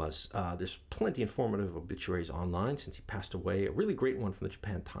Sakamoto was, there's plenty informative obituaries online since he passed away. A really great one from the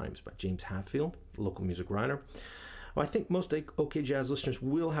Japan Times by James Hadfield, the local music writer. Well, I think most OK Jazz listeners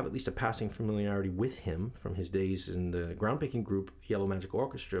will have at least a passing familiarity with him from his days in the groundbreaking group Yellow Magic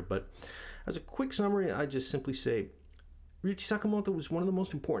Orchestra. But as a quick summary, I just simply say Ryuichi Sakamoto was one of the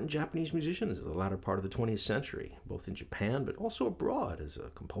most important Japanese musicians of the latter part of the 20th century, both in Japan but also abroad as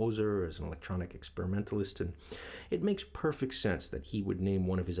a composer, as an electronic experimentalist, and it makes perfect sense that he would name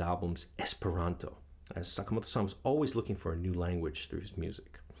one of his albums Esperanto, as Sakamoto-san was always looking for a new language through his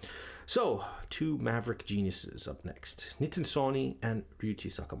music. So, two maverick geniuses up next, Nitin Sawhney and Ryuichi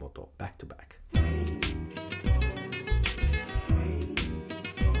Sakamoto, back to back.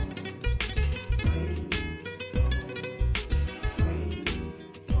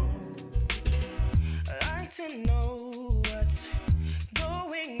 To know what's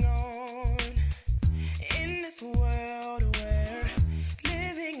going on in this world we're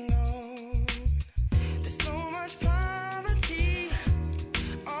living on. There's so much poverty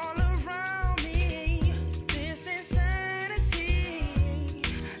all around me. This insanity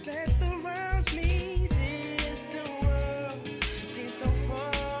that surrounds me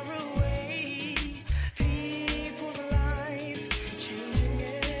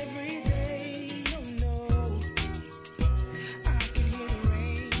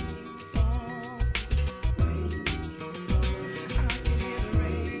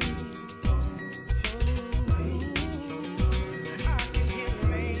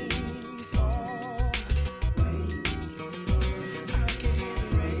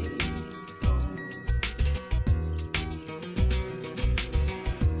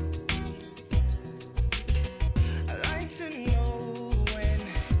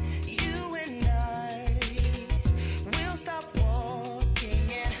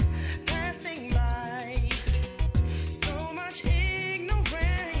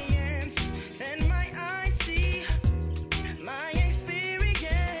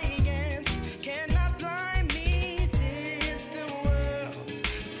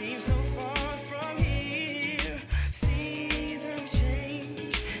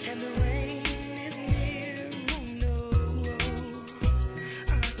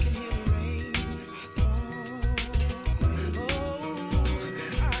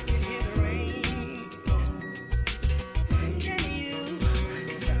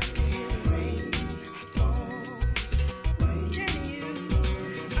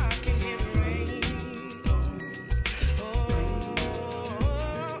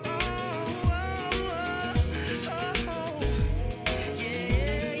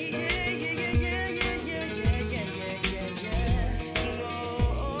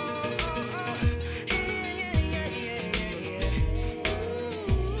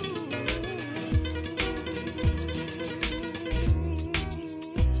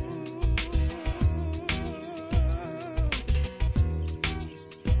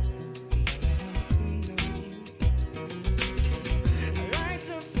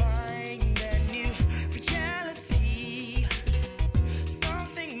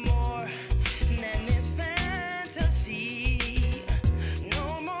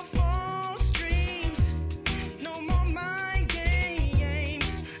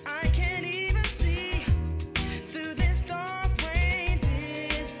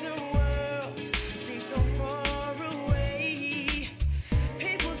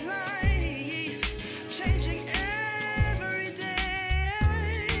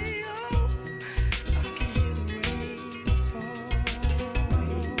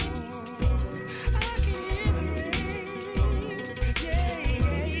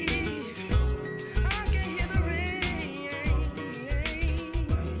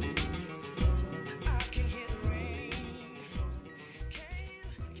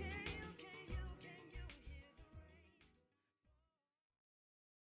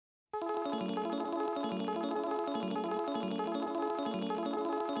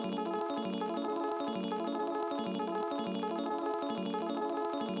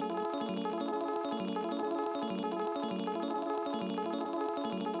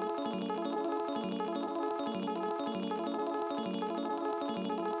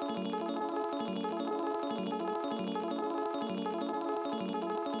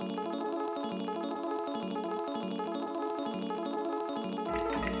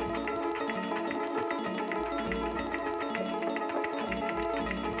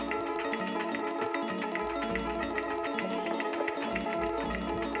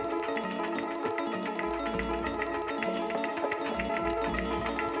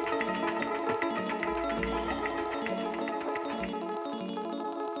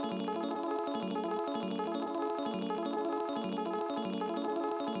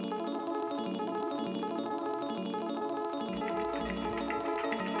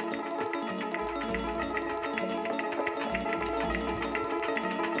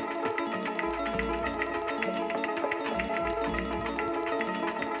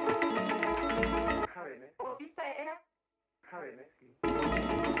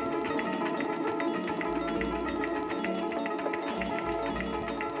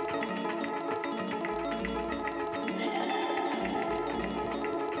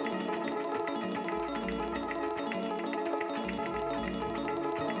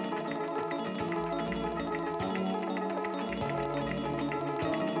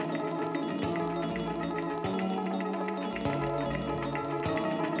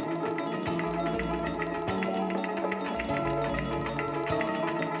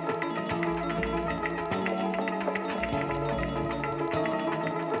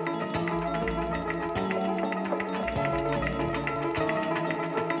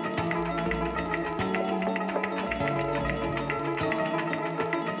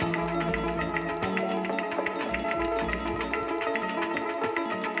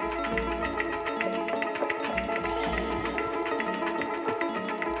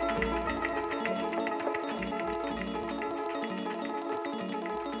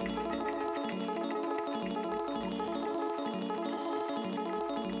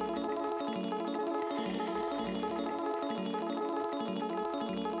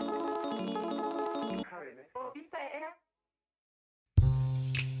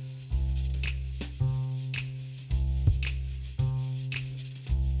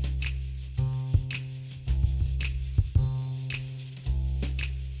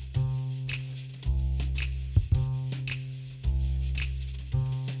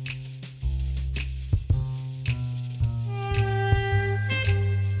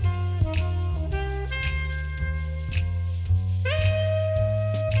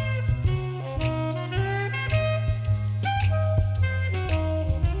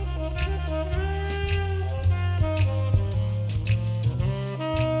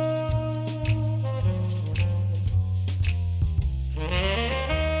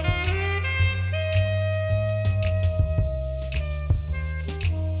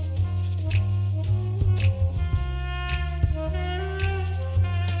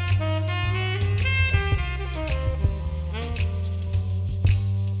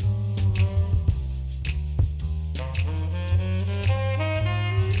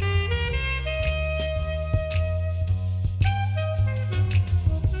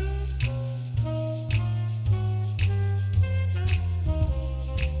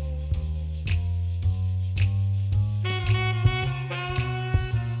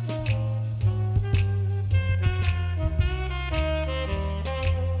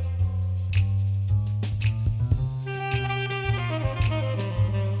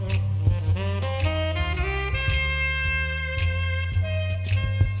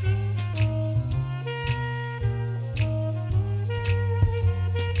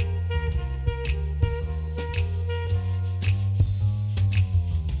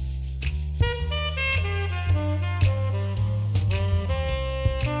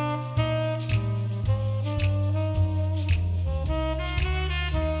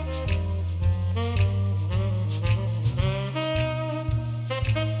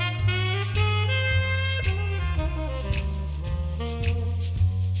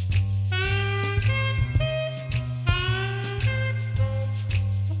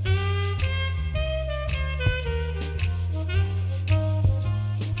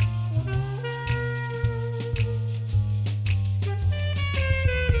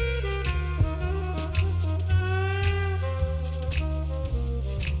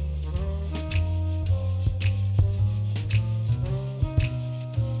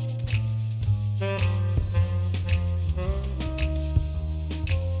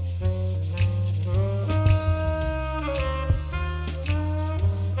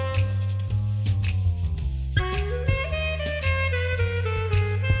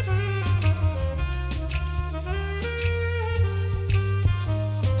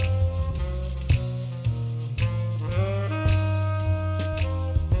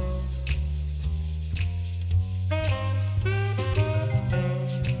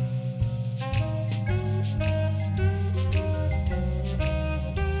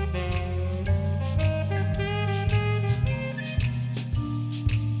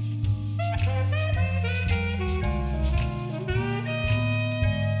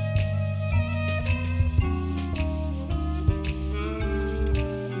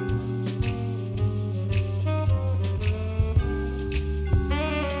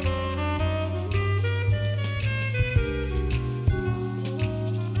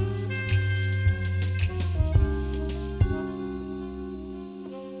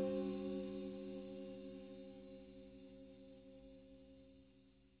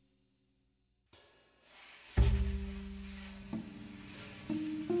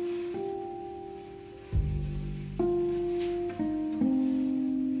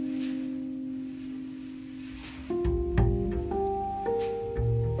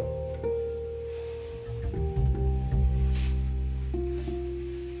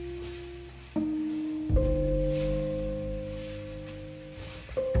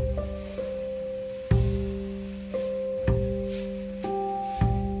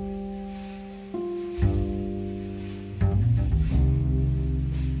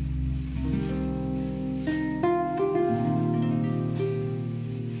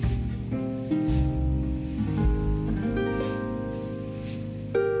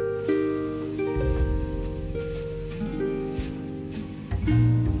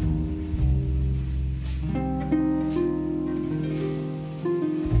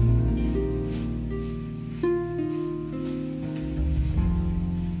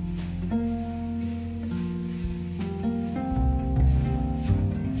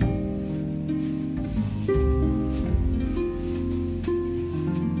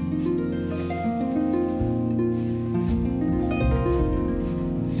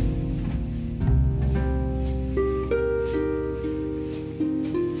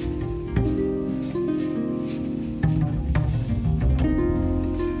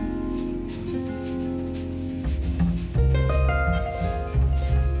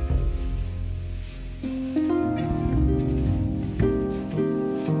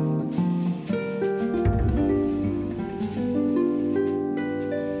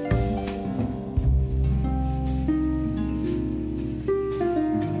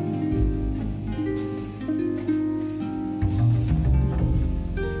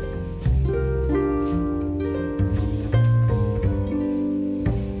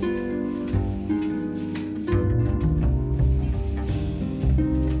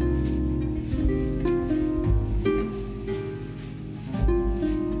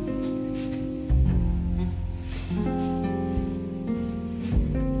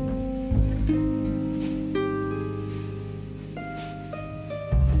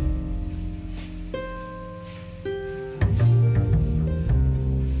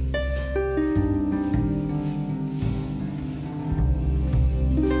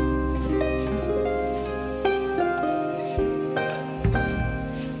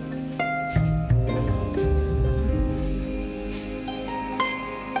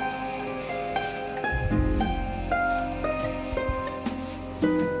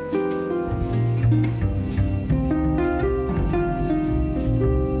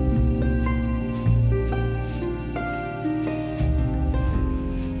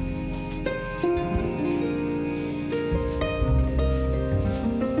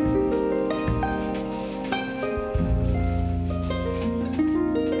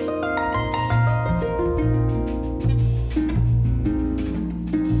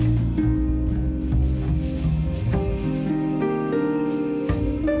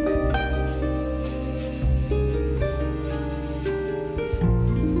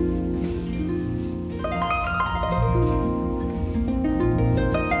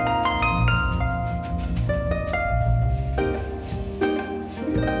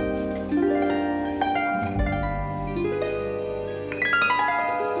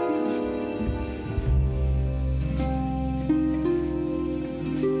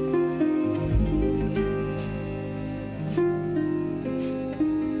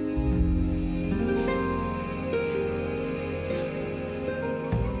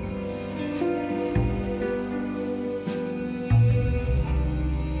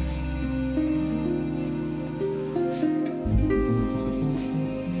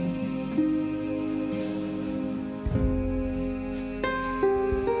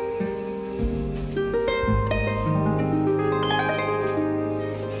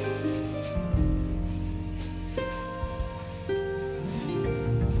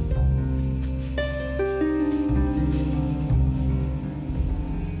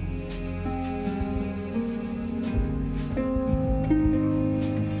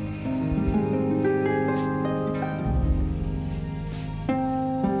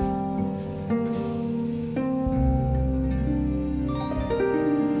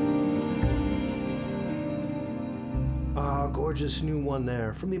one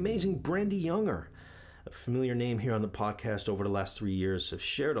there from the amazing BrandeeYounger, a familiar name here on the podcast over the last 3 years. I've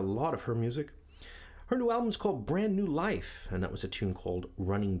shared a lot of her music. Her new album is called Brand New Life, and that was a tune called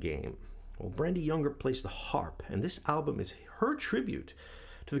Running Game. Well, BrandeeYounger plays the harp, and this album is her tribute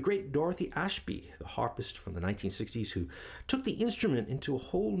to the great Dorothy Ashby, the harpist from the 1960s who took the instrument into a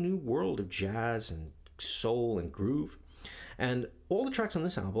whole new world of jazz and soul and groove. And all the tracks on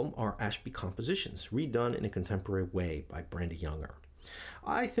this album are Ashby compositions, redone in a contemporary way by BrandeeYounger.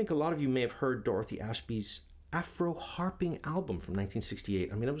 I think a lot of you may have heard Dorothy Ashby's Afro Harping album from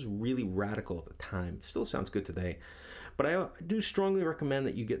 1968. I mean, it was really radical at the time. It still sounds good today. But I do strongly recommend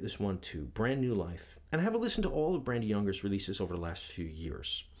that you get this one too, Brand New Life, and have a listen to all of BrandeeYounger's releases over the last few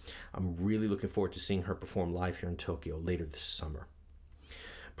years. I'm really looking forward to seeing her perform live here in Tokyo later this summer.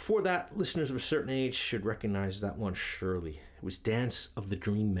 Before that, listeners of a certain age should recognize that one surely. It was Dance of the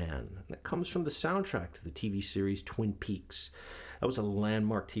Dream Man. That comes from the soundtrack to the TV series Twin Peaks. That was a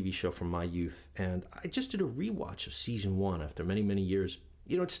landmark TV show from my youth, and I just did a rewatch of season 1 after many, many years.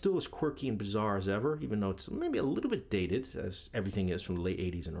 You know, it's still as quirky and bizarre as ever, even though it's maybe a little bit dated, as everything is from the late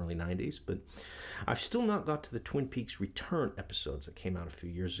 80s and early 90s, but I've still not got to the Twin Peaks Return episodes that came out a few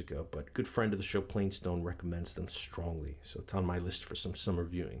years ago, but good friend of the show, Plainstone, recommends them strongly, so it's on my list for some summer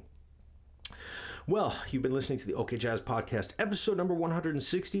viewing. Well, you've been listening to the OK Jazz Podcast, episode number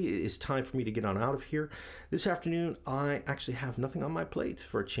 160. It is time for me to get on out of here. This afternoon, I actually have nothing on my plate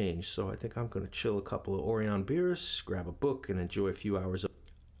for a change, so I think I'm going to chill a couple of Orion beers, grab a book, and enjoy a few hours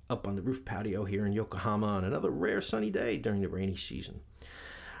up on the roof patio here in Yokohama on another rare sunny day during the rainy season.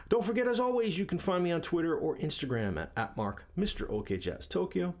 Don't forget, as always, you can find me on Twitter or Instagram at Mr. OK Jazz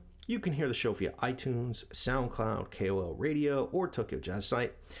Tokyo. You can hear the show via iTunes, SoundCloud, KOL Radio, or Tokyo Jazz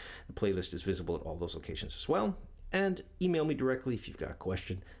site. The playlist is visible at all those locations as well. And email me directly if you've got a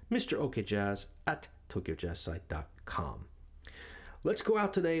question, MrOKJazz@TokyoJazzSite.com. Let's go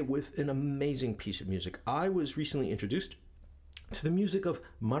out today with an amazing piece of music. I was recently introduced to the music of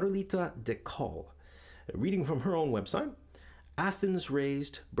Marulita de Col. Reading from her own website,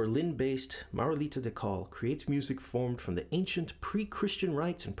 Athens-raised, Berlin-based Marulita de Col creates music formed from the ancient pre-Christian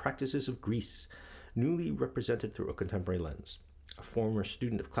rites and practices of Greece, newly represented through a contemporary lens. A former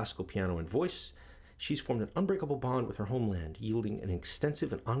student of classical piano and voice, she's formed an unbreakable bond with her homeland, yielding an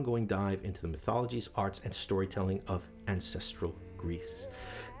extensive and ongoing dive into the mythologies, arts, and storytelling of ancestral Greece.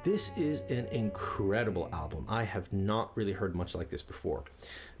 This is an incredible album. I have not really heard much like this before.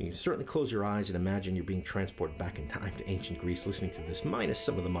 You can certainly close your eyes and imagine you're being transported back in time to ancient Greece listening to this, minus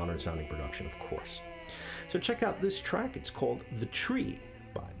some of the modern sounding production, of course. So check out this track. It's called The Tree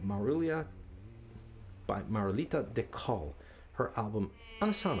by Marulita de Col, her album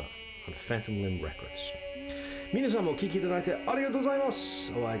Anasana on Phantom Limb Records. 皆さんもお聴きいただいてありがとうございま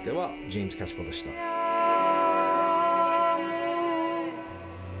す。お相手はジェームズ・キャチポでした。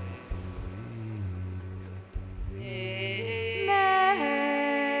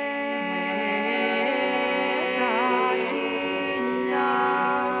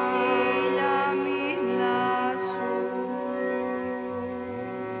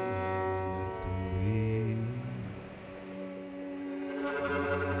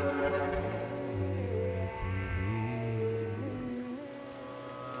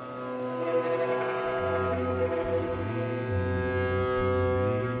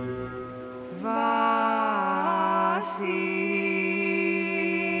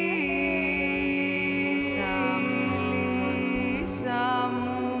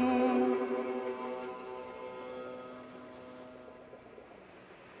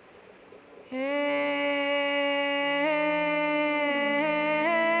Hey